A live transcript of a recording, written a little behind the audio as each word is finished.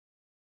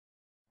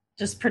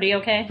Just pretty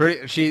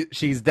okay?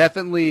 She's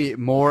definitely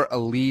more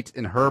elite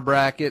in her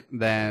bracket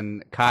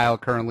than Kyle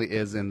currently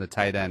is in the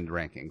tight end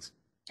rankings.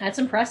 That's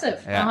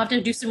impressive. Yeah. I'll have to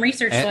do some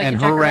research so I can and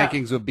check her her out.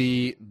 rankings would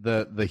be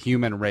the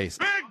human race.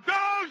 Big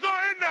dogs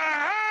are in the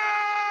house!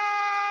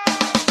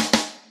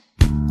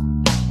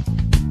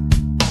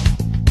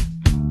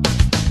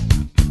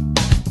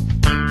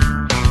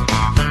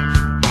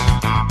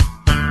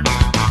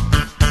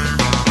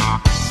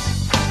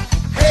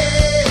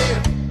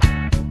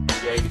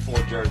 The 84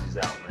 jerseys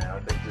out, man. I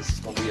think this is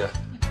going to be a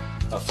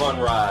fun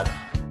ride.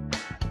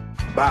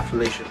 Bye,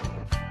 Felicia.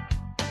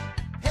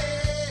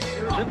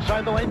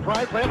 Inside the lane,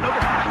 Price, left over.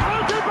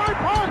 Sponsored by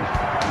Punch!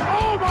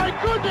 Oh my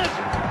goodness!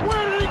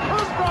 Where did he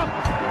come from?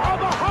 A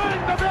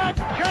behind the back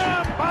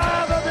jam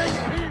by the big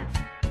team.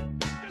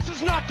 This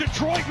is not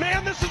Detroit,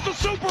 man. This is the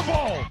Super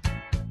Bowl.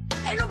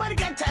 Ain't nobody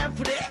got time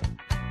for that.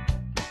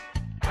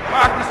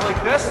 Practice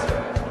like this?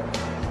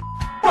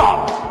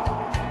 Wrong.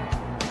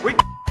 We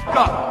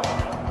up.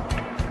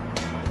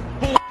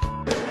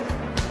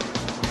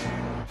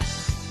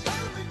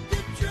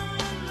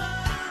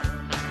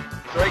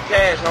 Straight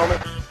cash,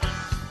 homie.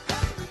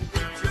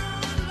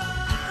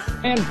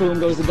 And boom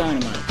goes the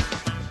dynamite.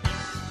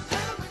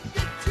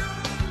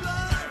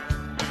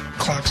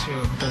 Clocks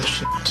are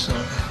bullshit, so.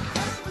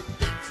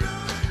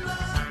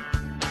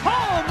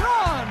 Home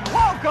run!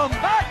 Welcome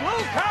back,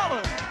 Luke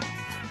Allen!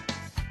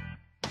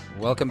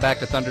 Welcome back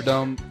to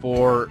Thunderdome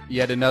for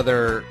yet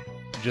another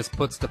Just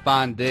Put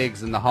Stefon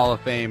Diggs in the Hall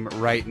of Fame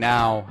right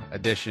now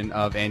edition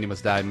of Andy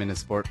Must Die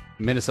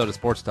Minnesota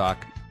Sports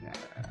Talk.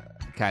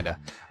 Kinda.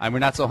 I'm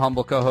your not so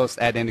humble co-host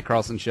at Andy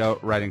Carlson Show,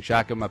 riding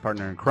shotgun, my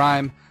partner in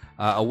crime.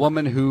 A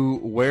woman who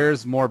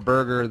wears more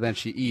burger than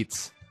she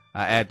eats,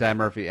 at Di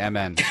Murphy,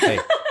 MN. Hey.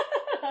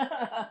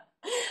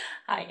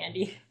 Hi,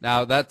 Andy.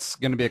 Now, that's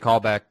going to be a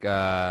callback.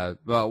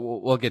 Well,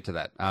 we'll get to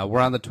that.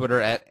 We're on the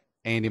Twitter at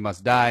Andy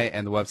Must Die,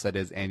 and the website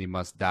is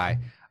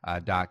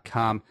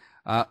andymustdie.com.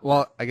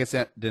 Well, I guess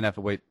I didn't have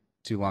to wait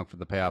too long for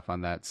the payoff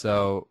on that.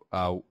 So,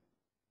 Di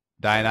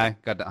and I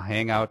got to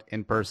hang out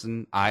in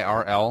person,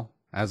 IRL,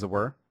 as it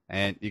were,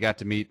 and you got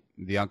to meet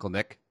the Uncle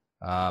Nick,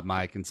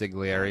 my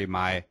consigliere,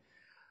 my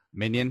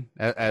minion,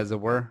 as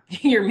it were.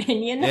 Your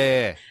minion?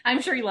 Yeah.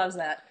 I'm sure he loves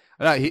that.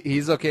 No,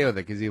 he's okay with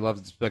it because he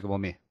loves Despicable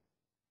Me.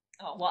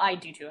 Oh, well, I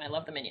do too. I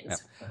love the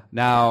minions. Yeah.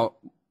 Now,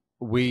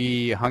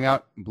 we hung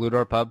out in Blue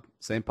Door Pub,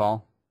 St.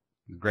 Paul.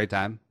 Great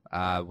time.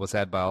 Was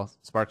had ball.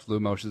 Sparks flew,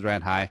 emotions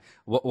ran high.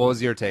 What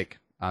was your take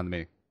on the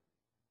meeting?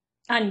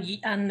 On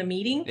the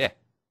meeting? Yeah.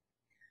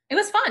 It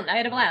was fun. I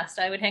had a blast.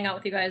 I would hang out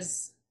with you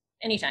guys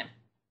anytime.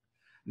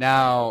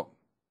 Now,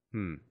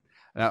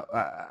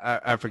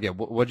 I forget.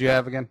 What'd you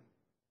have again?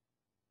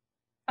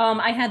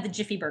 I had the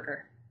Jiffy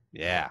Burger.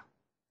 Yeah.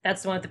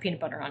 That's the one with the peanut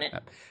butter on it.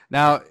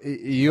 Now,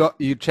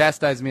 you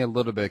chastised me a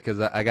little bit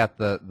because I got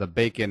the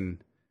bacon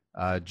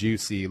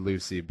juicy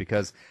Lucy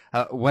because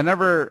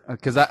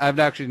because I've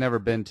actually never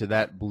been to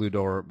that Blue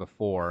Door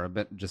before.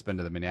 I've just been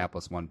to the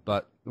Minneapolis one.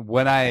 But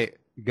when I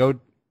go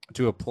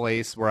to a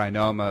place where I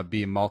know I'm going to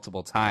be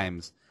multiple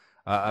times,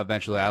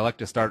 eventually I like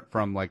to start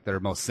from like their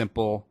most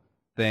simple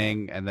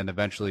thing and then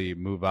eventually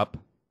move up.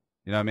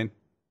 You know what I mean?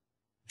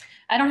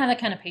 I don't have that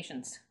kind of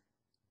patience.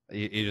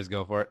 You just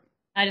go for it?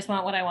 I just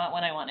want what I want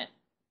when I want it.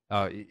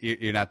 Oh,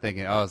 you're not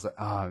thinking, oh,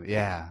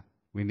 yeah,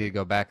 we need to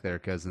go back there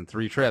because in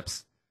 3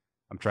 trips,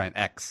 I'm trying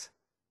X.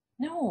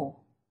 No.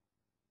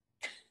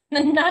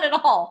 Not at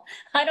all.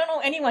 I don't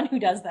know anyone who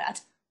does that.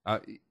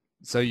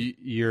 So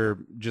you're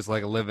just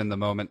like a live in the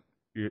moment.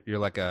 You're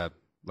like a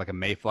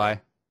mayfly?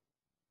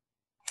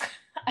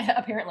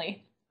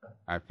 Apparently.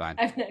 All right, fine.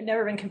 I've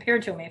never been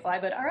compared to a mayfly,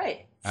 but all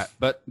right.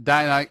 But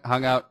Di and I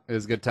hung out. It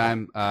was a good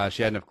time.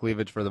 She had enough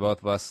cleavage for the both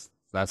of us.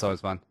 So that's always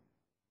fun.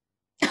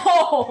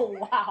 Oh,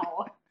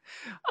 wow.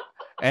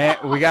 And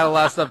we got a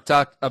lot of stuff to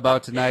talk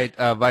about tonight.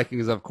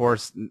 Vikings, of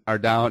course, are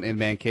down in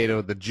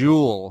Mankato, the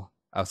jewel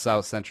of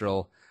South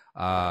Central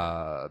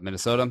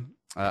Minnesota.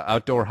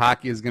 Outdoor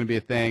hockey is going to be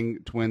a thing.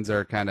 Twins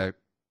are kind of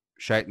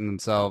shiting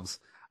themselves.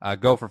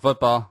 Gopher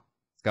football.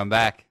 It's come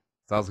back.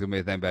 It's also going to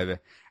be a thing, baby.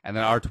 And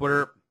then our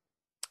Twitter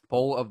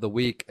poll of the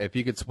week. If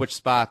you could switch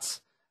spots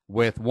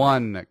with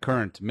one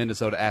current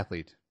Minnesota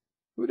athlete,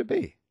 who would it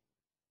be?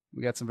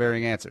 We got some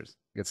varying answers.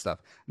 Good stuff.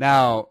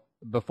 Now,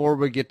 before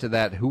we get to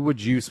that, who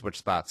would you switch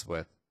spots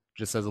with?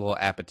 Just as a little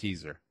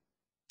appetizer.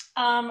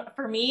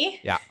 For me?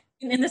 Yeah.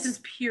 And this is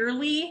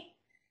purely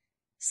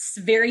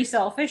very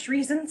selfish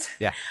reasons.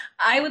 Yeah.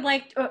 I would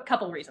like a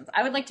couple of reasons.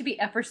 I would like to be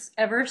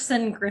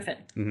Everson Griffin.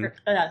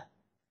 Mm-hmm.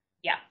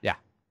 Yeah. Yeah.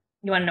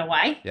 You want to know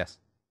why? Yes.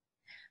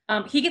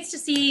 He gets to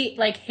see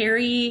like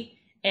Harry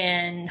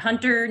and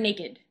Hunter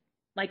naked,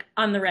 like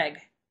on the reg.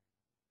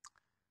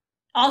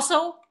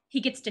 Also, he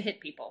gets to hit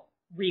people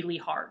really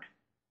hard.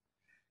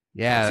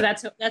 Yeah.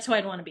 So that's who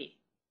I'd want to be.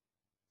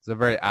 It's a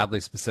very oddly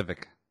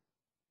specific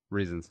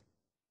reasons.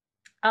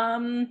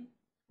 Well,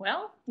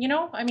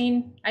 I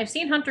mean, I've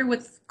seen Hunter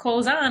with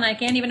clothes on. I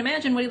can't even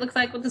imagine what he looks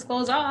like with his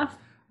clothes off.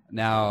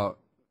 Now,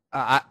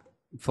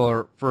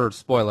 for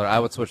spoiler, I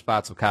would switch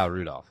spots with Kyle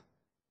Rudolph.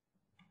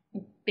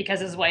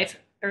 Because his wife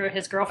or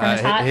his girlfriend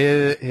is hot?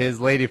 His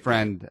lady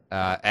friend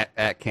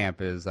at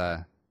camp is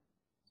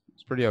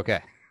pretty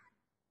okay.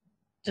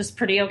 Just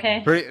pretty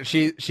okay?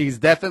 She's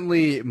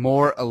definitely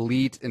more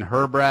elite in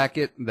her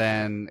bracket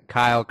than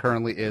Kyle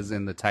currently is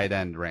in the tight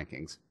end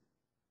rankings.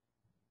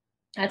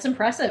 That's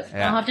impressive.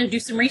 Yeah. I'll have to do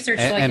some research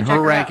so I can and check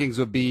her her rankings out.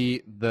 would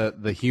be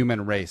the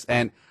human race.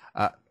 And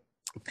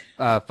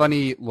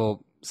funny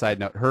little side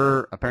note: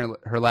 her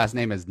last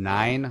name is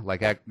Nine, like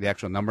the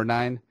actual number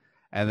 9.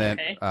 And then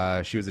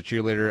she was a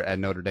cheerleader at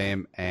Notre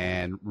Dame,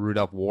 and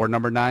Rudolph wore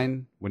number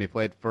 9 when he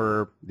played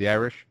for the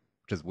Irish,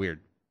 which is weird.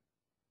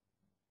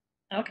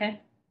 Okay.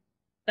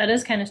 That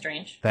is kind of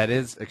strange. That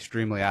is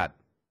extremely odd.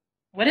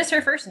 What is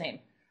her first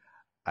name?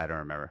 I don't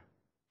remember.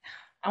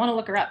 I want to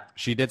look her up.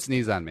 She did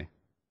sneeze on me.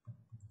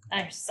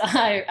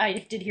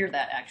 I did hear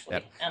that, actually,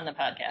 Yep. on the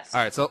podcast.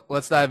 All right, so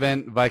let's dive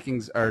in.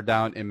 Vikings are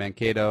down in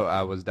Mankato.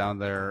 I was down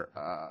there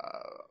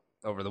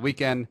over the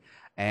weekend,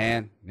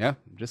 and, yeah,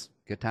 just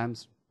good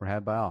times were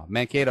had by all.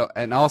 Mankato,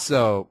 and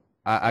also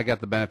I got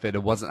the benefit.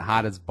 It wasn't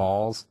hot as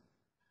balls,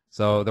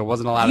 so there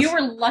wasn't a lot of... You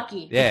were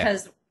lucky,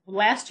 because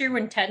last year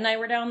when Ted and I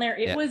were down there,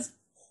 it was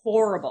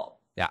horrible.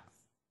 Yeah.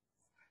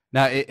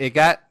 Now, it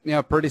got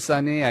pretty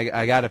sunny.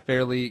 I got a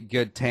fairly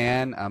good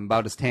tan. I'm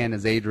about as tan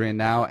as Adrian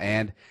now,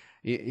 and...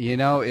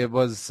 it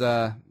was,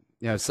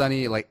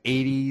 sunny, like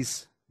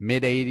 80s,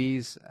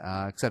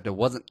 mid-80s, except it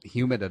wasn't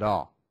humid at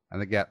all. I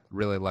think I got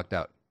really lucked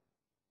out.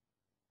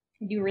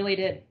 You really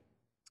did.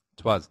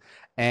 It was.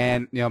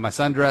 And, my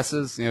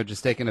sundresses,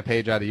 just taking a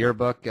page out of your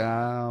book,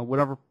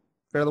 went over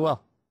fairly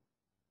well.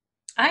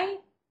 I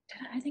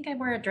think I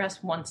wore a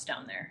dress once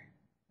down there.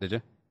 Did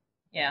you?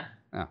 Yeah.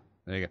 Oh,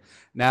 there you go.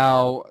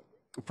 Now,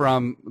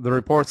 from the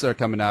reports that are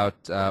coming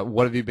out,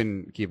 what have you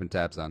been keeping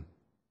tabs on?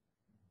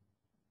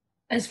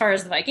 As far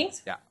as the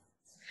Vikings? Yeah.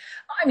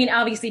 I mean,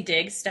 obviously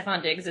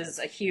Stefon Diggs is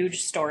a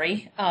huge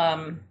story.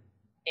 I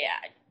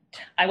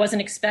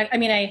wasn't I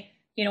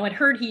had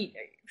heard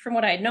from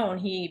what I had known,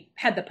 he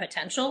had the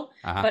potential,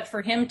 but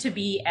for him to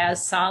be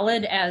as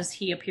solid as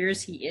he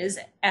appears he is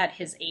at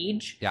his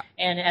age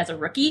and as a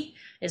rookie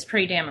is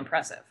pretty damn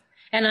impressive.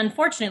 And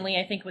unfortunately,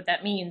 I think what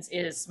that means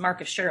is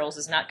Marcus Sherels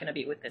is not going to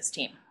be with this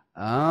team.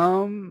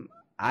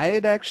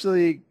 I'd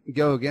actually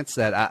go against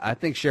that. I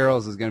think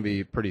Sherels is going to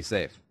be pretty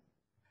safe.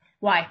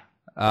 Why?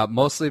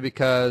 Mostly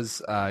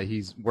because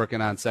he's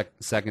working on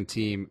second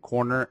team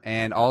corner,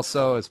 and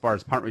also as far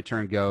as punt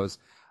return goes,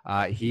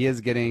 he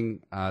is getting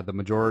the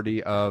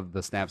majority of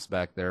the snaps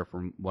back there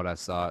from what I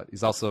saw.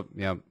 He's also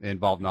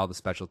involved in all the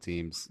special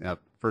teams.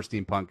 First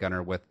team punt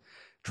gunner with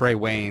Trey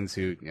Waynes,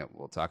 who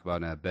we'll talk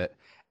about in a bit.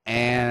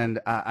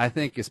 And I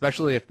think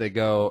especially if they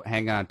go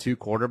hang on 2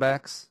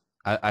 quarterbacks,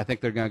 I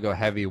think they're going to go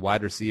heavy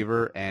wide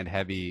receiver and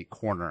heavy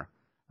corner,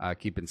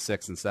 keeping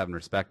 6 and 7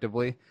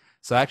 respectively.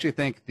 So I actually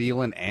think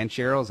Thielen and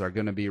Sherels are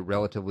going to be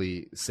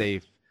relatively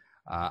safe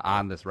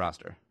on this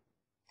roster.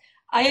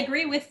 I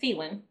agree with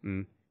Thielen,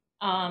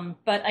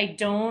 but I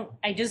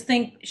just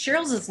think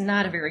Sherels is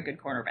not a very good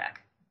cornerback.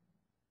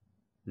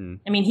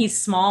 I mean, he's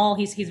small.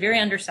 He's very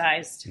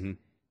undersized.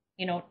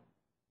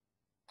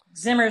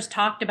 Zimmer's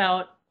talked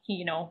about,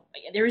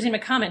 there was even a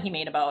comment he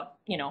made about,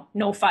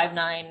 no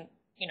 5'9",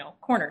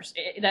 corners.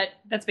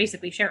 That's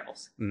basically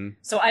Sherels.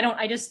 So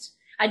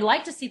I'd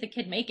like to see the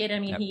kid make it. I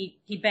mean,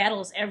 he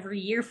battles every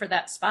year for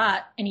that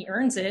spot, and he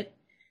earns it.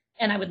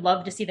 And I would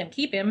love to see them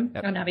keep him.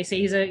 And obviously,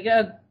 he's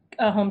a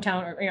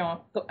hometown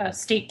or a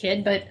state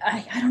kid. But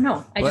I don't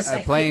know.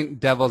 Playing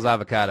devil's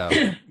avocado.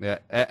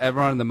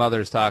 Everyone and the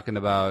mother is talking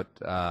about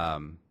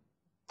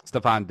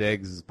Stefon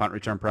Diggs' punt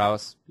return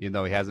prowess, even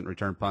though he hasn't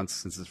returned punts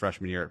since his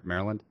freshman year at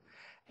Maryland.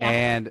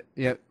 And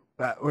we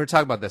were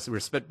talking about this. We were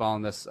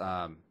spitballing this,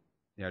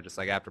 just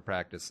like after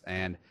practice,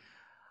 and.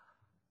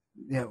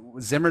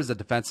 Zimmer's a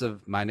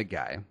defensive-minded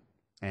guy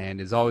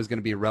and is always going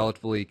to be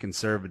relatively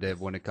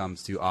conservative when it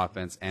comes to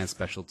offense and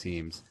special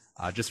teams,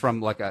 just from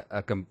like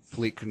a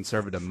complete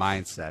conservative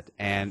mindset.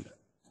 And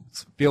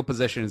field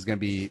position is going to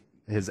be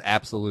his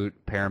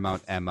absolute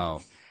paramount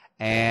MO.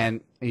 And,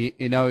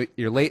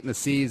 you're late in the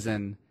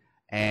season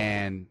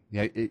and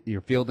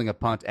you're fielding a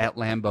punt at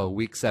Lambeau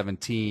week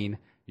 17.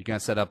 You're going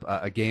to set up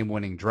a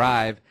game-winning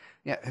drive.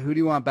 Who do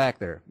you want back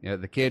there?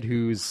 The kid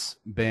who's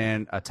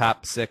been a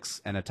top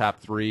 6 and a top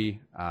 3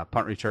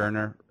 punt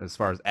returner as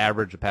far as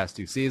average the past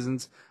 2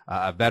 seasons,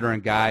 a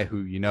veteran guy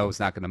who is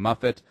not going to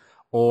muff it,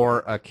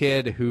 or a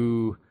kid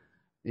who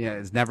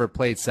has never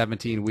played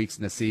 17 weeks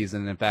in a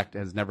season, and in fact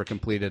has never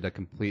completed a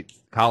complete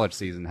college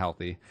season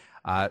healthy.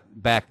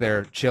 Back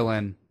there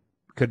chilling,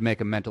 could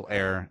make a mental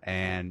error,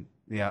 and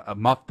a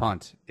muff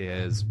punt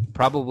is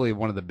probably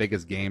one of the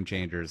biggest game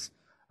changers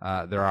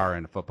there are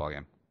in a football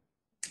game.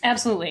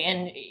 Absolutely.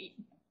 And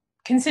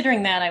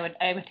considering that, I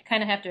would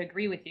kind of have to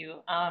agree with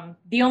you.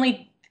 The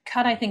only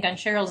cut I think on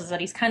Sherels is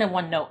that he's kind of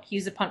one note.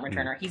 He's a punt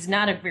returner. He's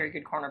not a very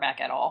good cornerback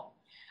at all.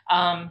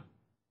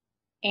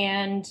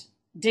 And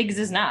Diggs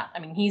is not. I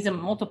mean, he's a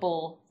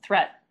multiple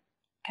threat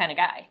kind of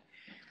guy.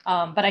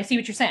 But I see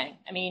what you're saying.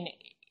 I mean,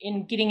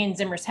 in getting in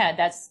Zimmer's head,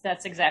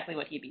 that's exactly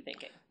what he'd be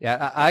thinking.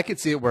 Yeah, I could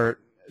see it where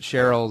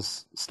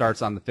Sherels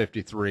starts on the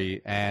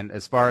 53, and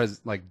as far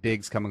as like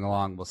Diggs coming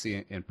along, we'll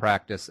see in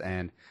practice,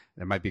 and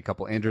there might be a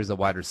couple injuries at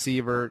wide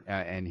receiver,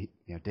 and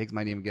Diggs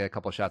might even get a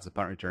couple shots at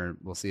punt return.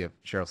 We'll see if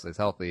Sherels stays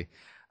healthy.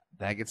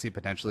 That gets you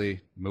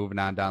potentially moving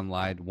on down the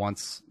line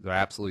once they're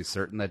absolutely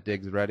certain that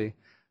Diggs is ready,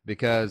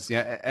 because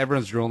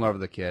everyone's drooling over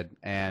the kid,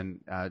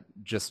 and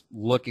just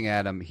looking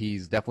at him,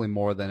 he's definitely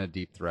more than a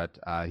deep threat.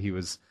 He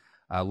was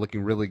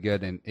looking really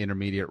good in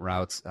intermediate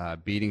routes,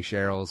 beating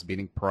Sherels,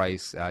 beating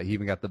Price. He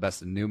even got the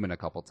best of Newman a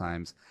couple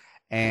times.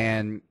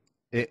 And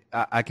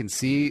I can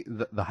see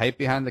the hype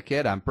behind the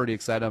kid. I'm pretty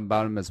excited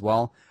about him as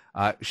well.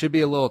 Should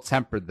be a little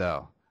tempered,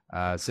 though,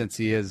 since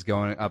he is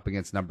going up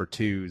against number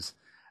 2s.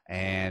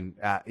 And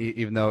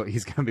even though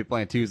he's going to be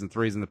playing 2s and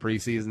 3s in the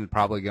preseason,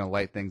 probably going to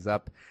light things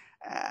up,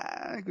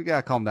 I think we got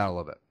to calm down a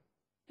little bit.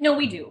 No,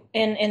 we do.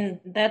 And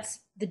that's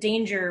the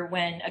danger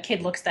when a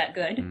kid looks that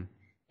good.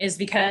 Is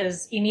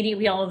because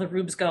immediately all of the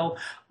rubes go,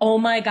 oh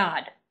my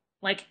God,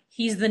 like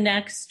he's the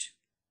next,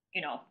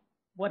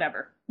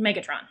 whatever,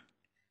 Megatron.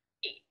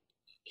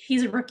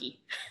 He's a rookie.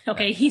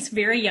 Okay. He's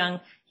very young.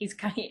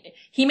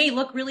 He may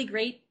look really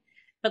great,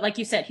 but like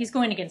you said, he's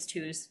going against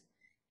 2s.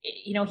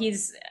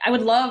 I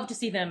would love to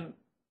see them,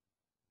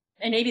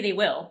 and maybe they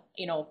will,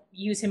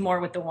 use him more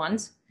with the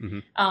 1s.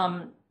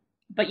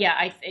 But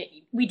yeah,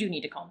 we do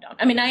need to calm down.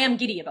 I mean, I am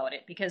giddy about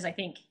it because I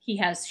think he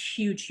has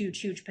huge, huge,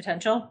 huge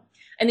potential.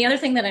 And the other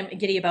thing that I'm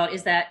giddy about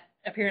is that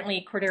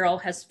apparently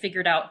Cordero has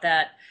figured out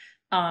that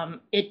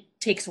it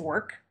takes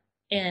work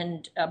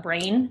and a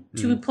brain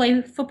to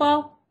play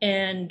football,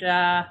 and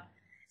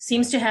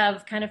seems to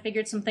have kind of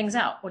figured some things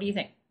out. What do you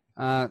think?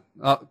 A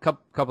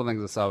couple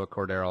things I saw with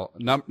Cordero.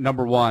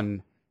 Number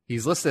one,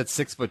 he's listed at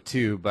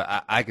 6'2",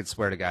 but I could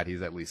swear to God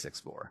he's at least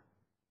 6'4".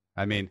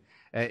 I mean,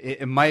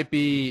 it might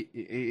be,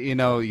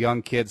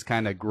 young kids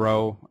kind of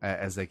grow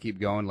as they keep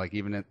going. Like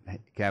even it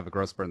can have a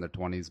growth spurt in their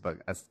 20s, but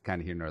that's kind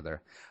of here nor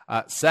there.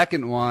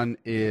 Second one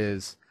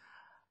is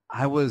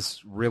I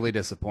was really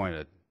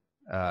disappointed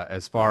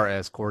as far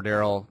as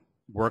Cordero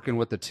working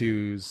with the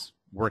 2s,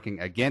 working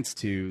against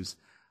 2s,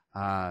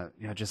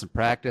 just in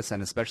practice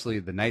and especially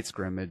the night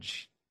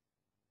scrimmage.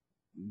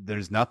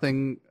 There's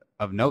nothing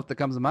of note that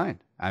comes to mind.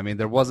 I mean,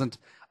 there wasn't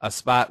a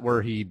spot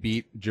where he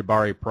beat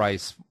Jabari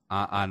Price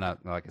on a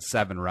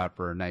 7 route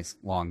for a nice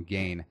long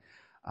gain.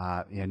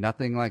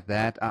 Nothing like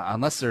that,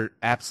 unless they're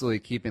absolutely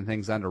keeping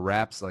things under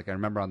wraps. Like I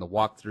remember on the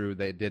walkthrough,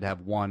 they did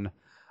have one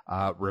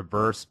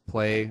reverse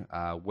play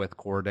with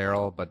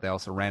Cordero, but they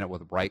also ran it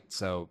with Wright,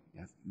 so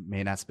it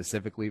may not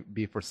specifically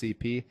be for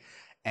CP.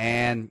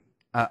 And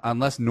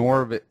unless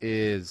Norv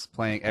is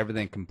playing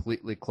everything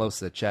completely close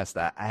to the chest,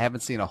 I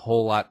haven't seen a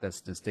whole lot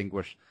that's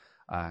distinguished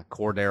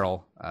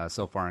Cordero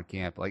so far in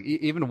camp. Like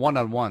even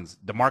one-on-ones,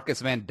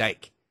 Demarcus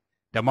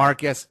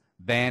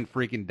Van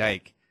freaking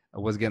Dyke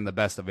was getting the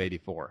best of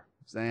 84.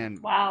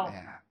 And, wow.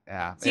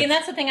 Yeah. See, and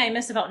that's the thing I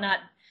miss about not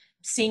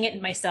seeing it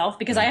in myself,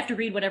 because I have to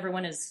read what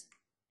everyone is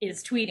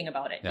tweeting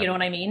about it. Yep. You know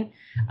what I mean?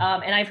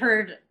 And I've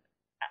heard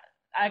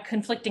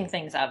conflicting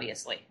things,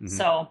 obviously.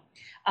 So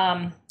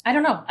I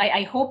don't know.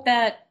 I hope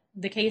that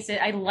the case is,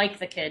 I like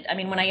the kid. I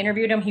mean, when I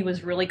interviewed him, he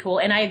was really cool.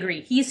 And I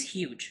agree. He's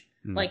huge.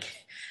 Like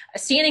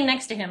standing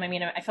next to him, I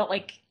mean, I felt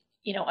like,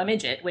 a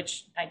midget,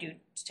 which I do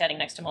standing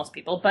next to most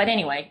people. But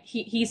anyway,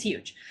 he's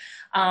huge.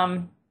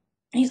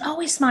 He's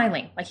always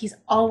smiling. Like he's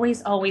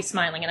always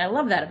smiling. And I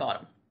love that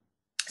about him.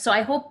 So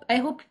I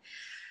hope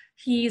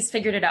he's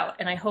figured it out.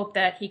 And I hope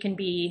that he can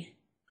be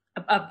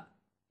a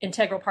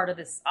integral part of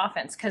this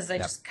offense, because I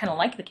just kind of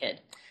like the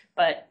kid.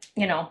 But,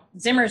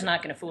 Zimmer's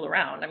not going to fool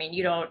around. I mean,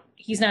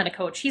 he's not a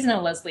coach. He's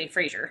not Leslie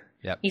Frazier.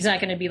 Yep. He's not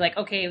going to be like,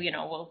 okay,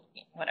 well,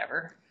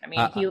 whatever. I mean,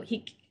 what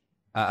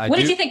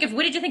did you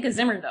think of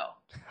Zimmer though?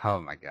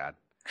 Oh my God.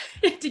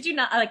 Did you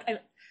not I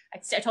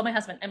told my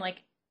husband, I'm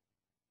like,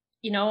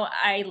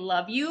 I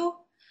love you,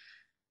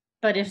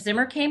 but if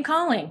Zimmer came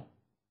calling,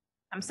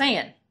 I'm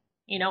saying,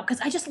 because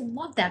I just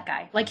love that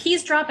guy. Like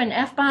he's dropping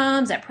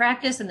F-bombs at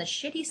practice and the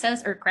shit he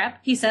says, or crap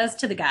he says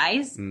to the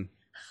guys.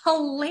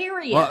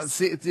 Hilarious. Well,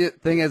 see, the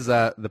thing is,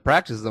 the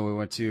practices that we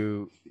went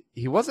to,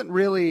 he wasn't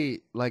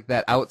really like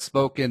that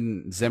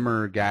outspoken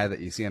Zimmer guy that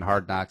you see in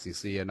Hard Knocks, you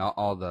see in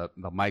all the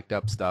mic'd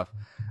up stuff.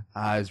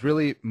 He's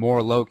really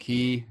more low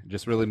key,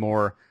 just really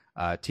more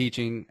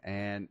teaching.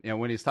 And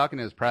when he's talking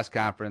to his press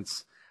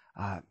conference,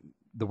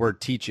 the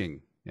word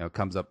teaching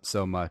comes up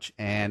so much,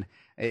 and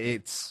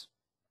it's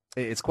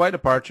quite a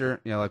departure.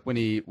 Like when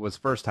he was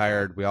first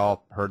hired, we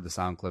all heard the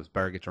sound clips.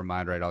 Better get your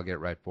mind right. I'll get it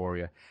right for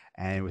you.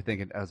 And we're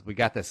thinking, as we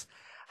got this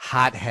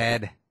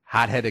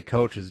hot-headed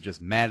coach who's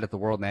just mad at the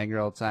world and angry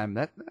all the time.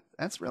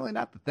 That's really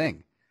not the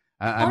thing.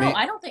 I mean, no,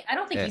 I don't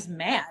think he's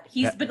mad.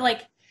 But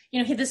like,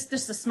 this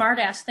the smart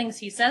ass things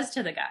he says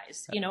to the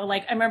guys.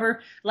 Like I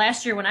remember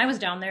last year when I was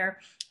down there,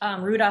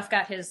 Rudolph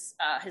got his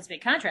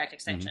big contract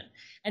extension,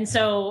 and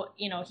so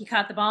he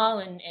caught the ball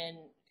and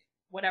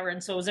whatever,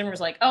 and so Zimmer was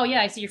like, "Oh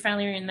yeah, I see you're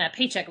finally earning that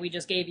paycheck we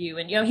just gave you,"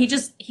 and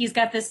he's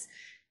got this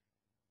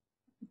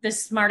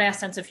smart ass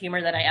sense of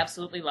humor that I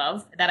absolutely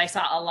love, that I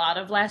saw a lot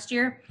of last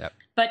year. Yep.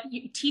 But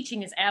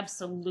teaching is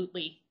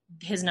absolutely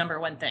his number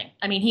one thing.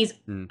 I mean, he's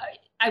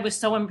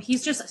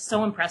just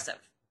so impressive.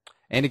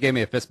 And he gave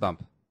me a fist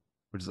bump,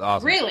 which is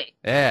awesome. Really?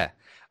 Yeah.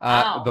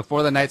 Wow.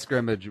 Before the night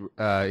scrimmage,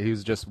 he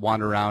was just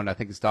wandering around. I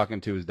think he's talking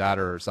to his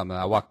daughter or something.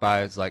 I walked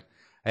by. It's like,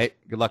 hey,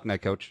 good luck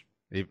tonight, coach.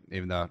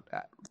 Even though,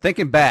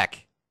 thinking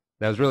back,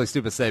 that was really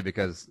stupid to say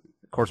because,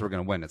 of course, we're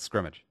going to win. It's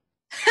scrimmage.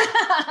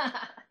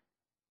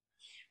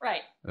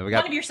 Right. One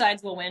of your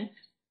sides will win.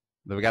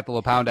 Then we got the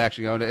little pound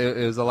action going.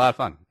 It was a lot of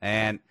fun.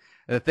 And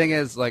the thing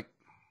is, like,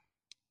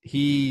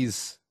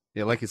 he's,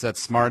 like you said,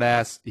 smart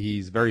ass.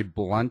 He's very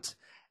blunt.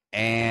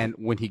 And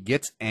when he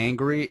gets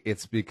angry,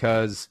 it's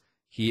because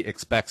he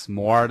expects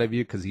more out of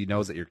you because he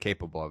knows that you're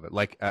capable of it,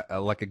 like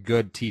a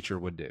good teacher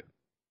would do.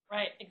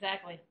 Right,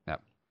 exactly.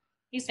 Yep.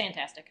 He's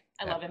fantastic.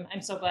 I love him.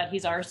 I'm so glad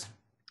he's ours.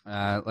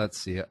 Let's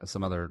see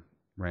some other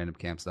random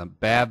camps.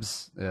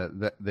 Babs,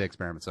 the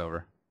experiment's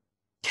over.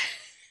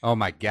 Oh,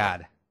 my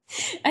God.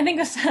 I think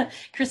this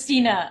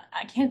Christina,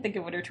 I can't think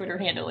of what her Twitter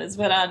handle is,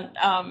 but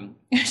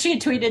she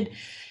had tweeted,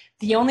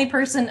 the only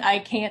person I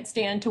can't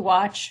stand to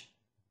watch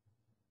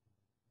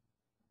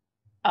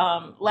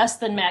less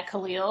than Matt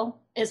Kalil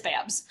is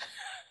Babs.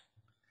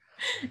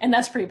 And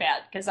that's pretty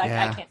bad because I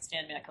can't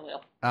stand Matt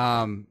Kalil.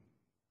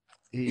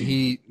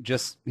 He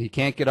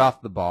can't get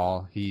off the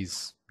ball.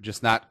 He's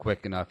just not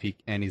quick enough.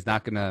 He's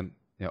not going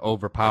to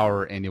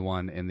overpower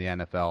anyone in the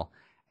NFL.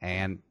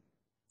 And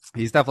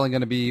he's definitely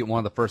going to be one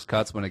of the first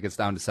cuts when it gets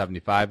down to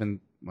 75 in,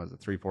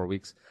 3-4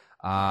 weeks.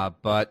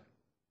 But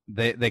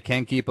they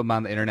can keep him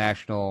on the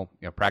international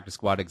practice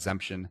squad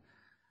exemption.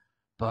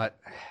 But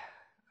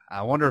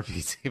I wonder if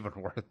he's even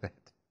worth it,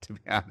 to be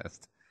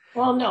honest.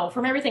 Well, no,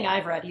 from everything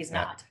I've read, he's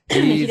not.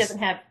 He doesn't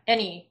have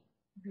any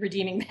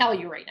redeeming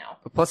value right now.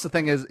 Plus, the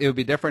thing is, it would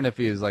be different if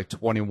he was like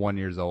 21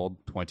 years old,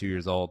 22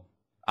 years old.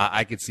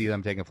 I could see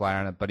them taking a flyer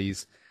on it, but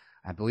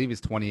I believe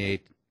he's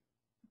 28.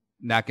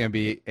 Not going to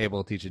be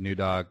able to teach a new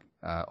dog,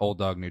 old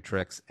dog, new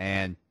tricks.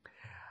 And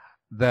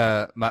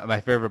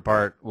my favorite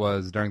part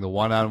was during the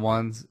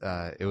one-on-ones.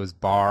 It was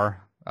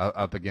Barr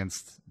up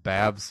against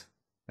Babs.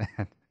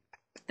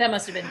 That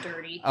must have been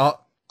dirty. Oh,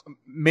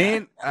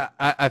 man,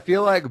 I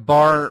feel like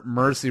Barr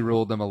mercy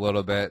ruled him a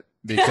little bit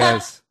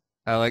because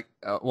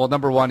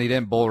number one, he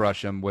didn't bull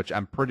rush him, which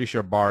I'm pretty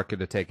sure Barr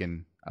could have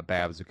taken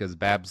Babs because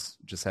Babs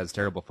just has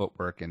terrible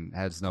footwork and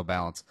has no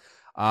balance.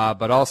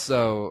 But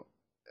also,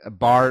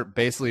 Barr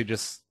basically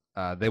just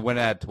they went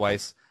at it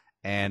twice,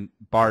 and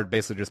Barr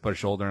basically just put a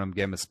shoulder on him,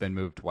 gave him a spin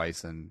move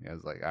twice, and it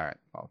was like, all right,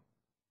 well,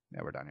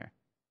 yeah, we're done here.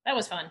 That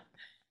was fun.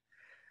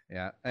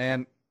 Yeah,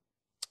 and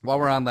while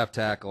we're on left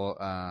tackle,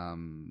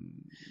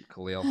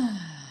 Kalil.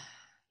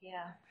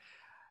 Yeah.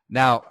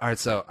 Now, all right,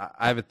 so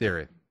I have a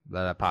theory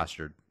that I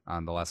postured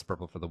on the last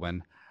Purple for the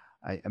Win.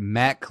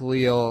 Matt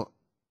Kalil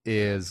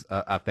is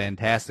a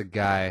fantastic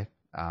guy,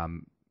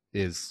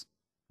 is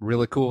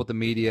really cool with the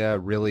media,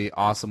 really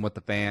awesome with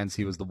the fans.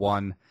 He was the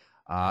one,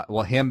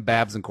 him,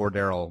 Babs, and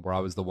Cordero were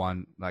always the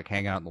one, like,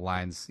 hanging out in the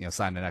lines,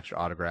 signing extra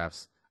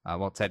autographs.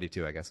 Teddy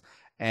too, I guess.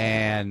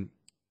 And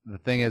the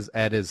thing is,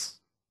 at his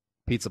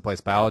pizza place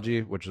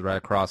Biology, which is right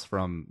across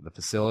from the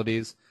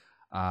facilities,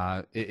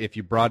 if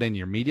you brought in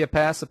your media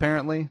pass,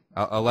 apparently,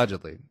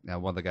 allegedly,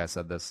 one of the guys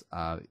said this,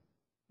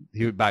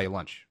 he would buy you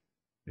lunch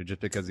just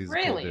because he's a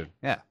cool dude.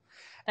 Yeah.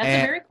 That's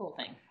a very cool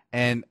thing.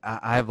 And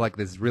I have like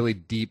this really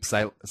deep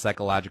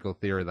psychological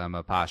theory that I'm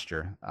a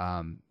posture,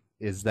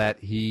 is that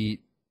he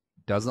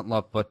doesn't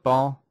love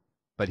football,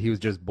 but he was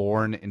just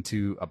born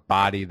into a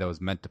body that was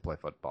meant to play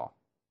football.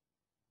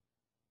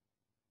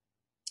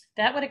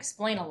 That would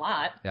explain a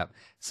lot. Yeah.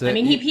 So I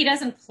mean, he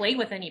doesn't play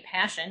with any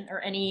passion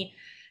or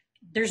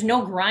there's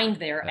no grind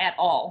there at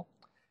all.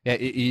 Yeah,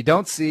 you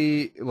don't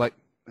see, like,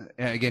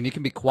 again, you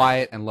can be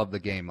quiet and love the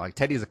game. Like,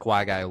 Teddy's a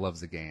quiet guy who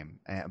loves the game.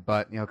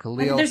 But,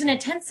 Kalil. There's an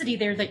intensity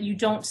there that you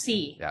don't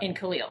see in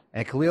Kalil.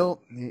 And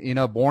Kalil,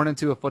 born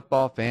into a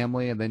football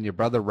family, and then your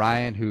brother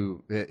Ryan,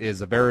 who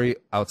is a very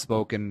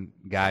outspoken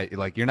guy.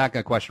 Like, you're not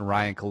going to question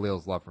Ryan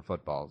Kalil's love for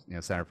football,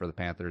 center for the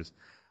Panthers.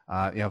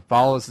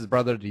 Follows his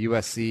brother to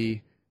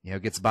USC,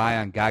 gets by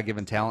on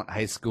God-given talent,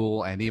 high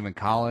school, and even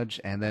college.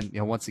 And then,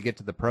 once you get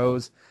to the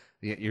pros,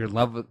 you're in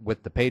love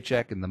with the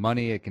paycheck and the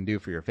money it can do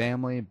for your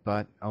family,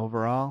 but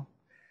overall,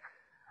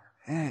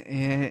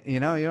 you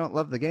don't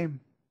love the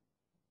game.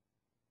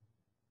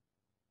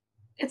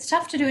 It's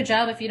tough to do a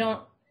job if you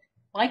don't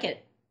like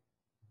it.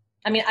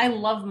 I mean, I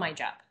love my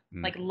job,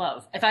 like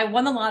love. If I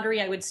won the lottery,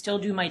 I would still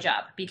do my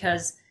job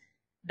because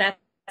that's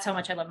how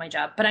much I love my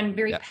job. But I'm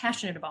very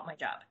passionate about my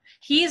job.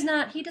 There's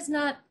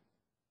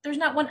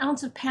not 1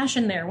 ounce of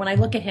passion there when I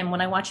look at him,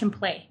 when I watch him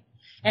play.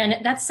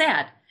 And that's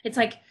sad. It's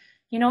like,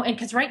 and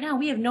because right now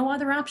we have no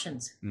other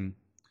options.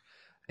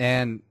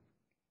 And,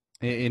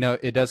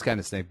 it does kind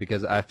of stink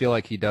because I feel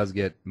like he does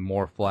get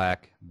more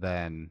flack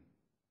than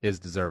is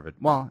deserved.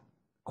 Well,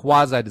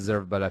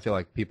 quasi-deserved, but I feel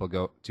like people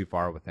go too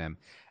far with him.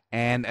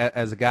 And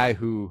as a guy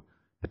who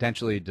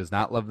potentially does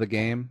not love the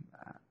game,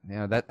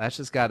 that's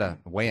just got to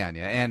weigh on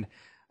you. And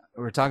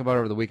we were talking about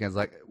over the weekends,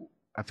 like,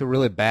 I feel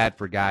really bad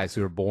for guys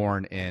who are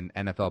born in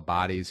NFL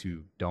bodies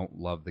who don't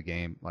love the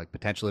game, like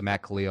potentially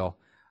Matt Kalil.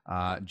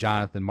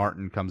 Jonathan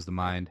Martin comes to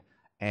mind.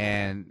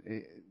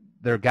 And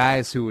they're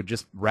guys who would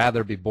just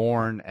rather be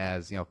born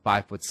as,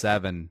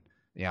 5'7",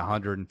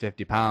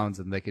 150 pounds,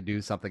 and they could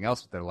do something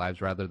else with their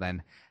lives rather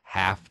than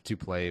have to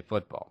play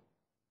football.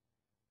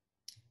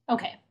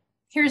 Okay.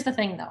 Here's the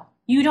thing, though.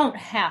 You don't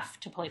have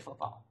to play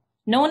football.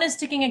 No one is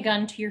sticking a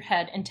gun to your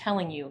head and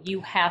telling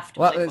you have to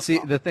play football. See,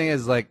 the thing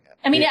is, like,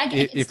 I mean,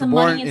 if you're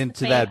born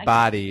into that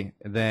body,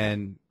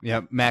 then,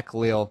 Matt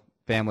Kalil,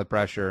 family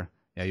pressure,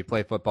 you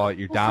play football,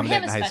 you're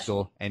dominant in high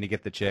school, and you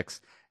get the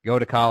chicks. Go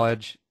to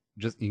college,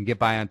 you can get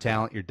by on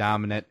talent, you're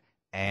dominant,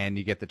 and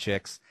you get the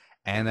chicks.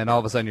 And then all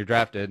of a sudden you're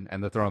drafted,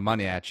 and they're throwing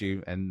money at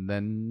you, and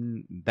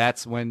then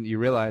that's when you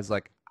realize,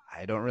 like,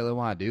 I don't really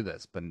want to do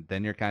this, but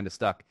then you're kind of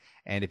stuck.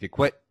 And if you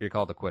quit, you're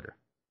called a quitter.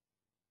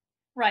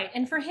 Right,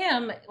 and for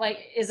him,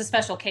 is a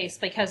special case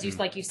because,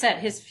 like you said,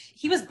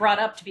 he was brought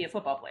up to be a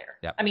football player.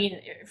 Yep. I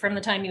mean, from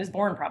the time he was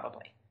born,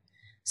 probably.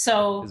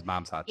 So his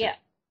mom's hot, too. Yeah.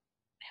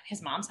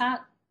 His mom's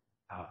hot?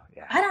 Oh,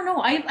 yeah. I don't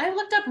know. I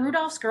looked up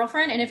Rudolph's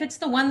girlfriend, and if it's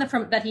the one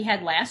that he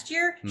had last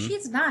year,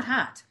 she's not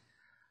hot.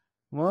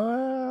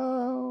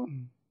 Well,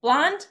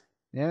 blonde?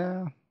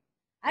 Yeah.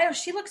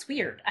 She looks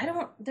weird. I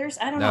don't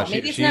no, know.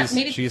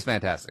 She's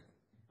fantastic.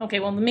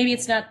 Okay, well, maybe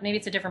it's not. Maybe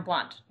it's a different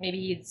blonde.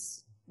 Maybe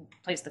he's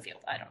plays the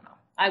field. I don't know.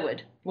 I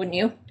wouldn't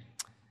you?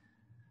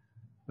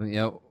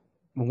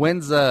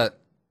 When's a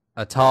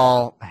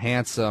tall,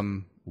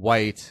 handsome,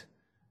 white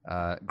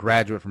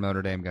graduate from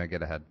Notre Dame going to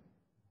get ahead?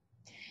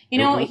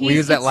 We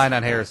use that line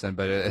on Harrison,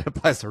 but it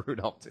applies to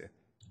Rudolph too.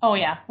 Oh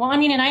yeah. Well, I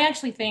mean, and I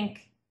actually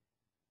think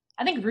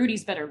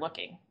Rudy's better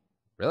looking.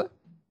 Really?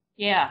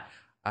 Yeah.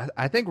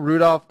 I think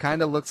Rudolph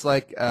kind of looks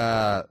like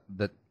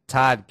the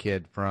Todd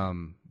kid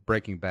from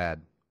Breaking Bad.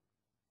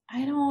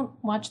 I don't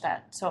watch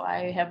that, so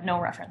I have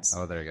no reference.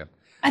 Oh, there you go.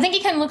 I think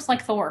he kind of looks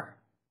like Thor.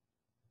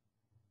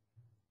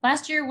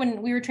 Last year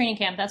when we were training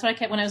camp, that's what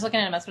when I was looking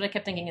at him, that's what I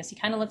kept thinking is he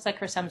kind of looks like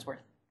Chris Hemsworth.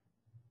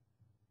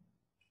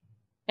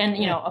 And,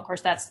 of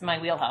course, that's my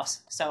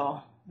wheelhouse.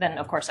 So then,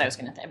 of course, I was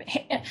going to think.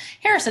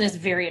 Harrison is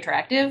very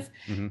attractive.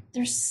 Mm-hmm.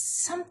 There's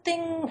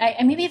something,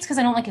 maybe it's because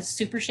I don't like his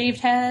super shaved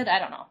head. I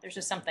don't know. There's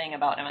just something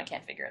about him. I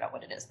can't figure it out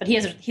what it is. But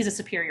he's a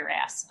superior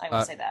ass. I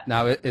will say that.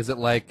 Now, is it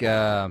like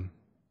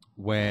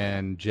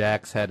when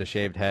Jax had a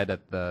shaved head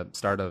at the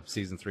start of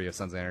season 3 of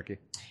Sons of Anarchy?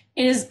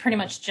 It is pretty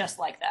much just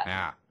like that.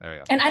 Yeah, there you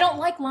go. And I don't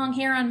like long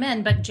hair on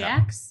men, but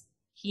Jax,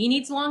 he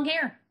needs long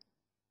hair.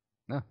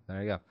 No,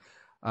 there you go.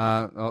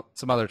 Well,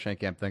 some other training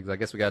camp things. I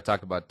guess we got to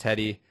talk about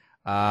Teddy.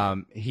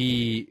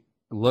 He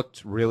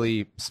looked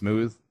really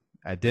smooth.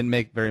 I didn't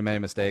make very many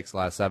mistakes. A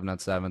lot of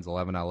 7-on-7s,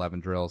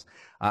 11-on-11 drills.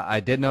 I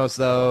did notice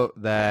though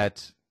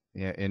that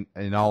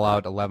in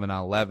all-out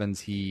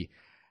 11-on-11s, he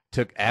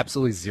took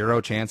absolutely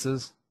 0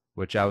 chances,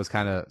 which I was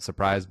kind of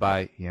surprised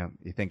by. You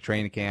think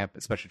training camp,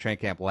 especially training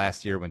camp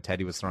last year when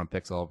Teddy was throwing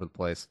picks all over the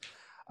place.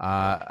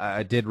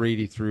 I did read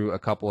he threw a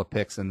couple of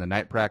picks in the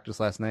night practice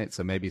last night,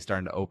 so maybe he's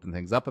starting to open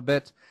things up a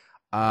bit.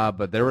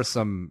 But there was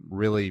some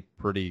really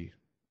pretty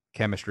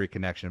chemistry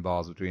connection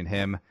balls between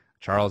him,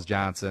 Charles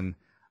Johnson,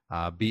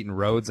 beating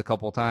Rhodes a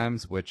couple of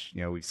times, which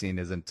we've seen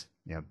isn't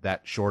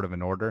that short of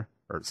an order,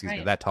 or excuse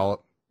me, that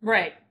tall.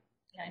 Right.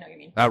 Yeah, I know what you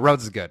mean.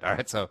 Rhodes is good. All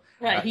right, so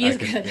right, he is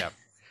good. Yeah,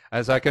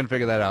 so I couldn't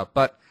figure that out,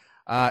 but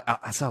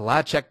I saw a lot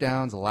of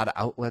checkdowns, a lot of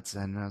outlets,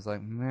 and I was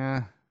like,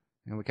 nah.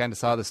 And we kind of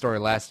saw the story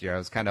last year. I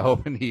was kind of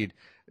hoping he'd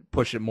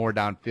push it more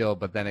downfield,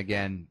 but then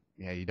again,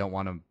 you don't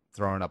want him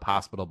throwing up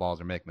hospital balls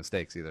or make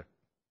mistakes either.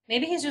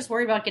 Maybe he's just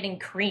worried about getting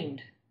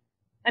creamed.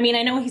 I mean,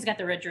 I know he's got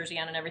the red jersey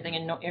on and everything,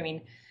 and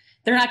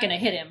they're not going to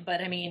hit him, but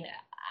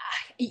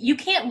you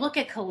can't look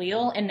at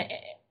Kalil and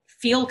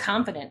feel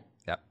confident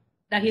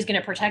that he's going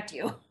to protect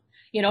you.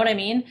 You know what I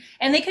mean?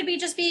 And they could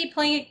just be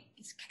playing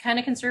kind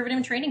of conservative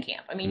in training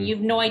camp. I mean, you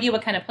have no idea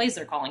what kind of plays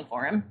they're calling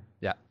for him.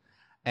 Yeah.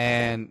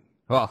 And,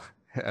 well,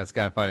 that's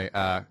kind of funny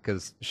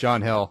because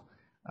Shaun Hill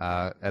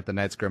at the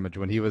night scrimmage,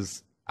 when he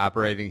was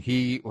operating,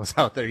 he was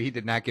out there. He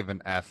did not give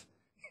an F.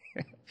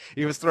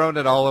 He was throwing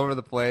it all over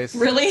the place.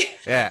 Really?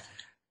 Yeah.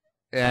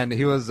 And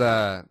he was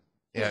to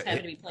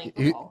be playing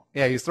football.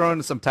 He was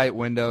throwing some tight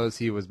windows.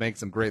 He was making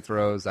some great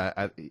throws.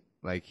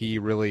 He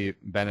really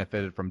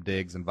benefited from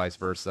Diggs and vice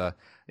versa.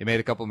 He made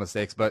a couple of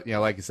mistakes, but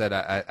like you said,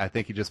 I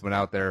think he just went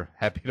out there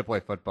happy to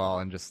play football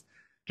and just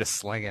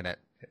slinging it.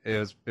 It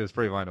was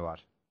pretty fun to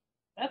watch.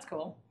 That's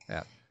cool.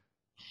 Yeah.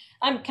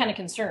 I'm kind of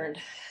concerned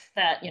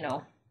that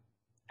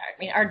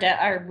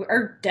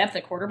our depth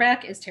at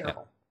quarterback is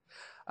terrible.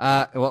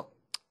 Yeah. Well,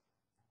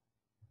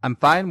 I'm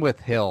fine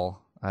with Hill.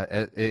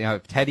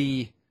 If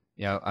Teddy,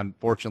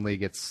 unfortunately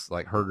gets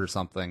hurt or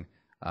something,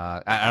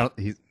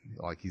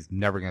 he's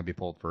never going to be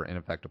pulled for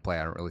ineffective play.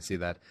 I don't really see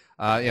that.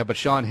 But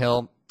Shaun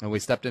Hill, and we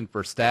stepped in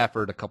for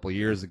Stafford a couple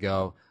years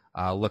ago,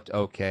 looked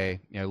okay.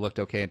 Looked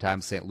okay in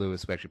time St.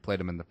 Louis. We actually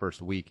played him in the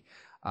first week.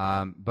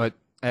 But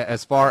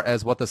as far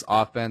as what this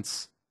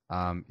offense,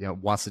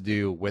 wants to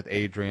do with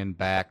Adrian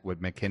back, with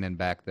McKinnon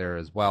back there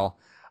as well,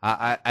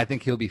 I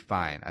think he'll be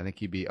fine. I think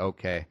he'll be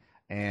okay.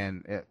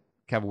 And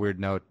kind of a weird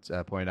note,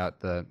 pointed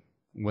out the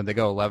when they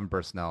go 11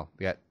 personnel,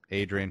 you got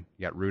Adrian,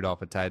 you got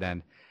Rudolph at tight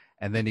end,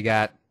 and then you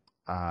got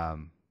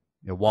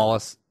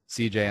Wallace,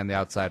 CJ on the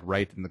outside,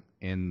 right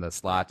in the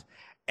slot,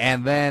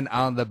 and then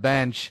on the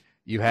bench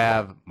you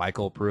have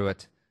Michael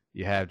Pruitt,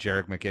 you have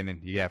Jarek McKinnon,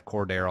 you have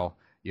Cordero,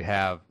 you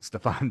have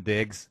Stefon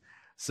Diggs.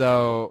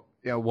 So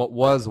what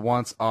was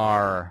once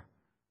our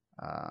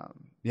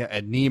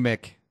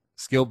anemic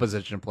skill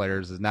position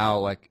players is now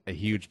like a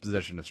huge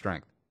position of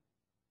strength.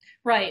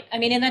 Right. I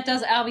mean, and that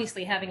does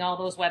obviously having all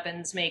those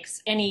weapons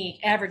makes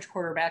any average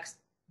quarterbacks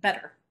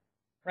better,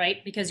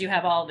 right? Because you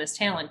have all this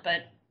talent,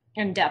 but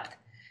in depth.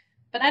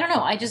 But I don't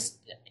know.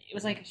 It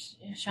was like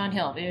Shaun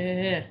Hill.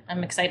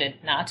 I'm excited.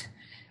 Not.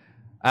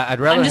 I'd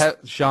rather have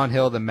Shaun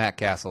Hill than Matt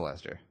Castle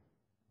last year.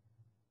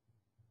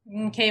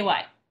 Okay,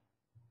 why?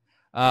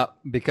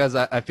 Because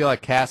I feel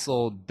like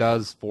Castle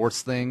does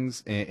force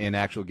things in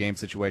actual game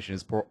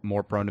situations,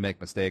 more prone to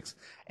make mistakes.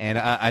 And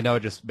I know I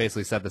just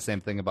basically said the same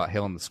thing about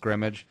Hill in the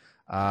scrimmage.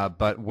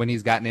 But when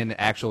he's gotten into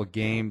actual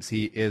games,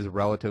 he is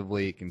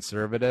relatively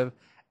conservative.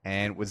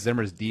 And with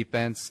Zimmer's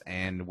defense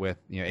and with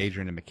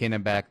Adrian and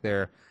McKinnon back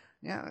there,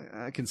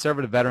 a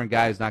conservative veteran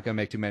guy who's not going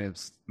to make too many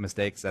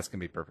mistakes, that's going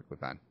to be perfectly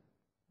fine.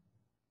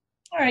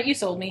 All right, you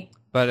sold me.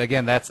 But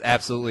again, that's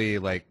absolutely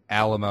like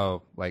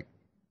Alamo, like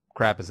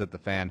crap is at the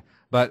fan.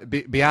 But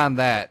beyond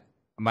that,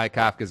 Mike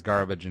Kafka's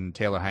garbage, and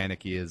Taylor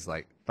Heineke is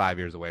like 5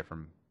 years away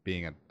from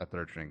being a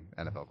third-string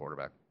NFL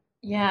quarterback.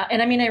 Yeah,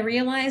 and I mean, I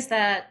realize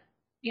that,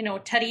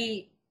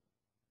 Teddy,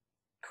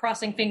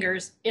 crossing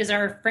fingers, is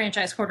our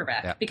franchise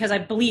quarterback because I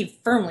believe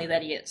firmly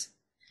that he is.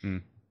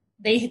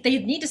 They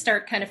need to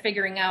start kind of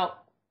figuring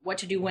out what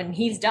to do when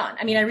he's done.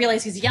 I mean, I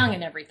realize he's young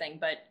and everything,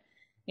 but,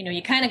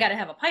 you kind of got to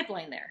have a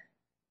pipeline there.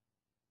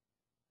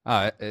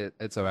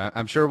 It's all right.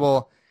 I'm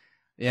sure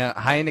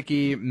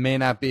Heineke may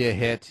not be a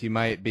hit. He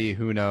might be,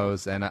 who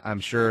knows. And I'm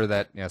sure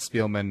that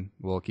Spielman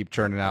will keep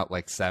churning out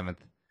like 6th,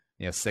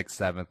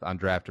 7th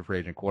undrafted free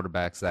agent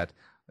quarterbacks that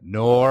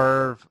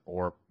Norv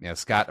or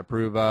Scott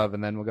approve of,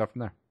 and then we'll go from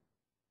there.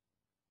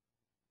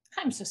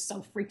 I'm just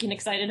so freaking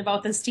excited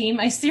about this team.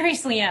 I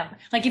seriously am.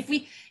 Like if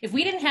we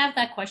didn't have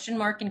that question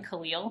mark in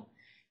Kalil,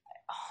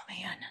 oh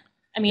man.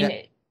 I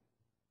mean,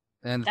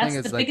 and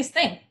that's the biggest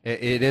thing.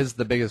 It is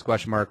the biggest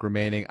question mark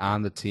remaining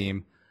on the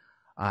team.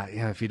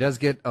 If he does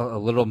get a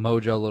little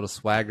mojo, a little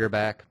swagger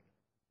back,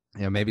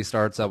 maybe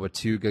starts out with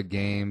 2 good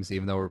games,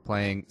 even though we're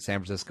playing San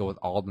Francisco with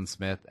Aldon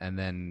Smith, and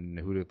then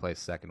who do we play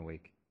second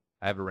week?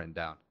 I have it written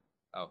down.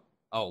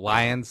 Oh,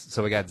 Lions.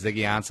 So we got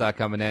Ziggy Ansah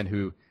coming in,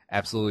 who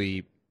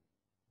absolutely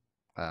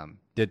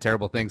did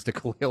terrible things to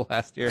Kalil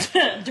last year.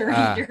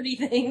 dirty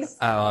things.